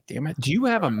 God damn it. Do you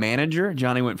have a manager?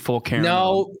 Johnny went full Karen.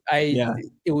 No,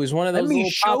 it was one of those little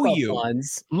show you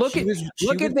ones. Look at this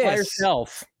by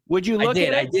herself. Would you look at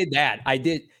it? I did that. I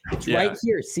did. It's right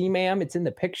here. See, ma'am, it's in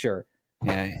the picture.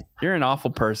 Yeah, you're an awful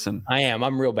person. I am.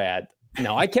 I'm real bad.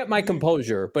 No, I kept my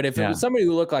composure. But if it was somebody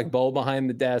who looked like Bo behind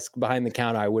the desk, behind the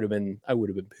counter, I would have been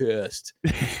pissed.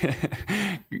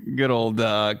 Good old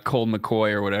Cold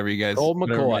McCoy or whatever you guys. Cold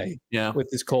McCoy. Yeah, with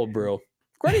this cold brew.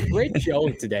 Great show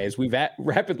today as we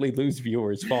rapidly lose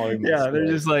viewers following this. Yeah, they're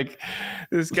just like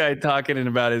this guy talking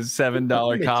about his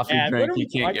 $7 coffee drink he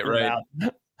can't get right.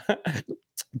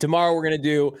 Tomorrow we're going to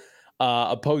do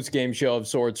a post-game show of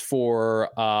sorts for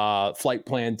Flight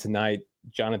Plan tonight.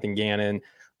 Jonathan Gannon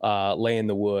laying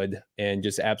the wood and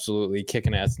just absolutely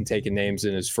kicking ass and taking names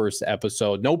in his first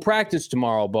episode. No practice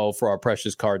tomorrow, Bo, for our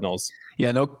precious Cardinals.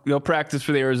 Yeah, no practice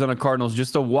for the Arizona Cardinals.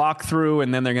 Just a walkthrough,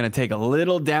 and then they're going to take a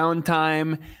little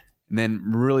downtime and then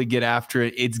really get after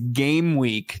it. It's game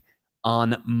week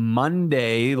on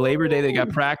Monday. Labor Day, they got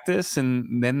practice,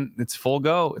 and then it's full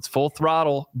go. It's full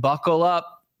throttle. Buckle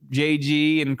up,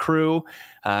 JG and crew.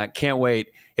 Can't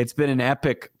wait. It's been an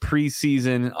epic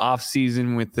preseason,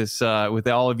 off-season with this, with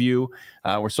all of you.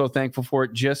 We're so thankful for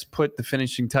it. Just put the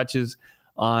finishing touches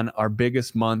on our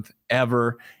biggest month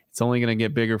ever. It's only going to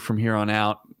get bigger from here on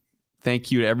out.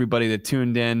 Thank you to everybody that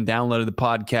tuned in, downloaded the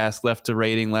podcast, left a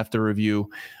rating, left a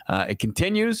review. It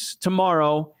continues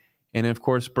tomorrow. And, of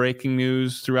course, breaking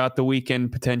news throughout the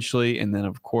weekend potentially. And then,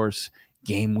 of course,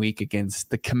 game week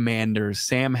against the Commanders,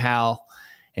 Sam Howell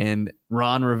and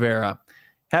Ron Rivera.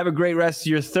 Have a great rest of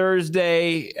your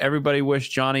Thursday. Everybody wish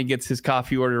Johnny gets his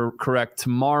coffee order correct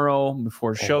tomorrow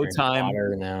before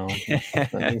showtime. Now.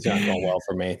 Things aren't going well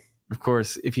for me. Of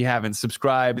course, if you haven't,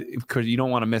 subscribed because you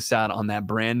don't want to miss out on that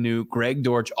brand new Greg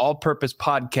Dortch all-purpose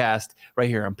podcast right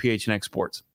here on PHNX Sports.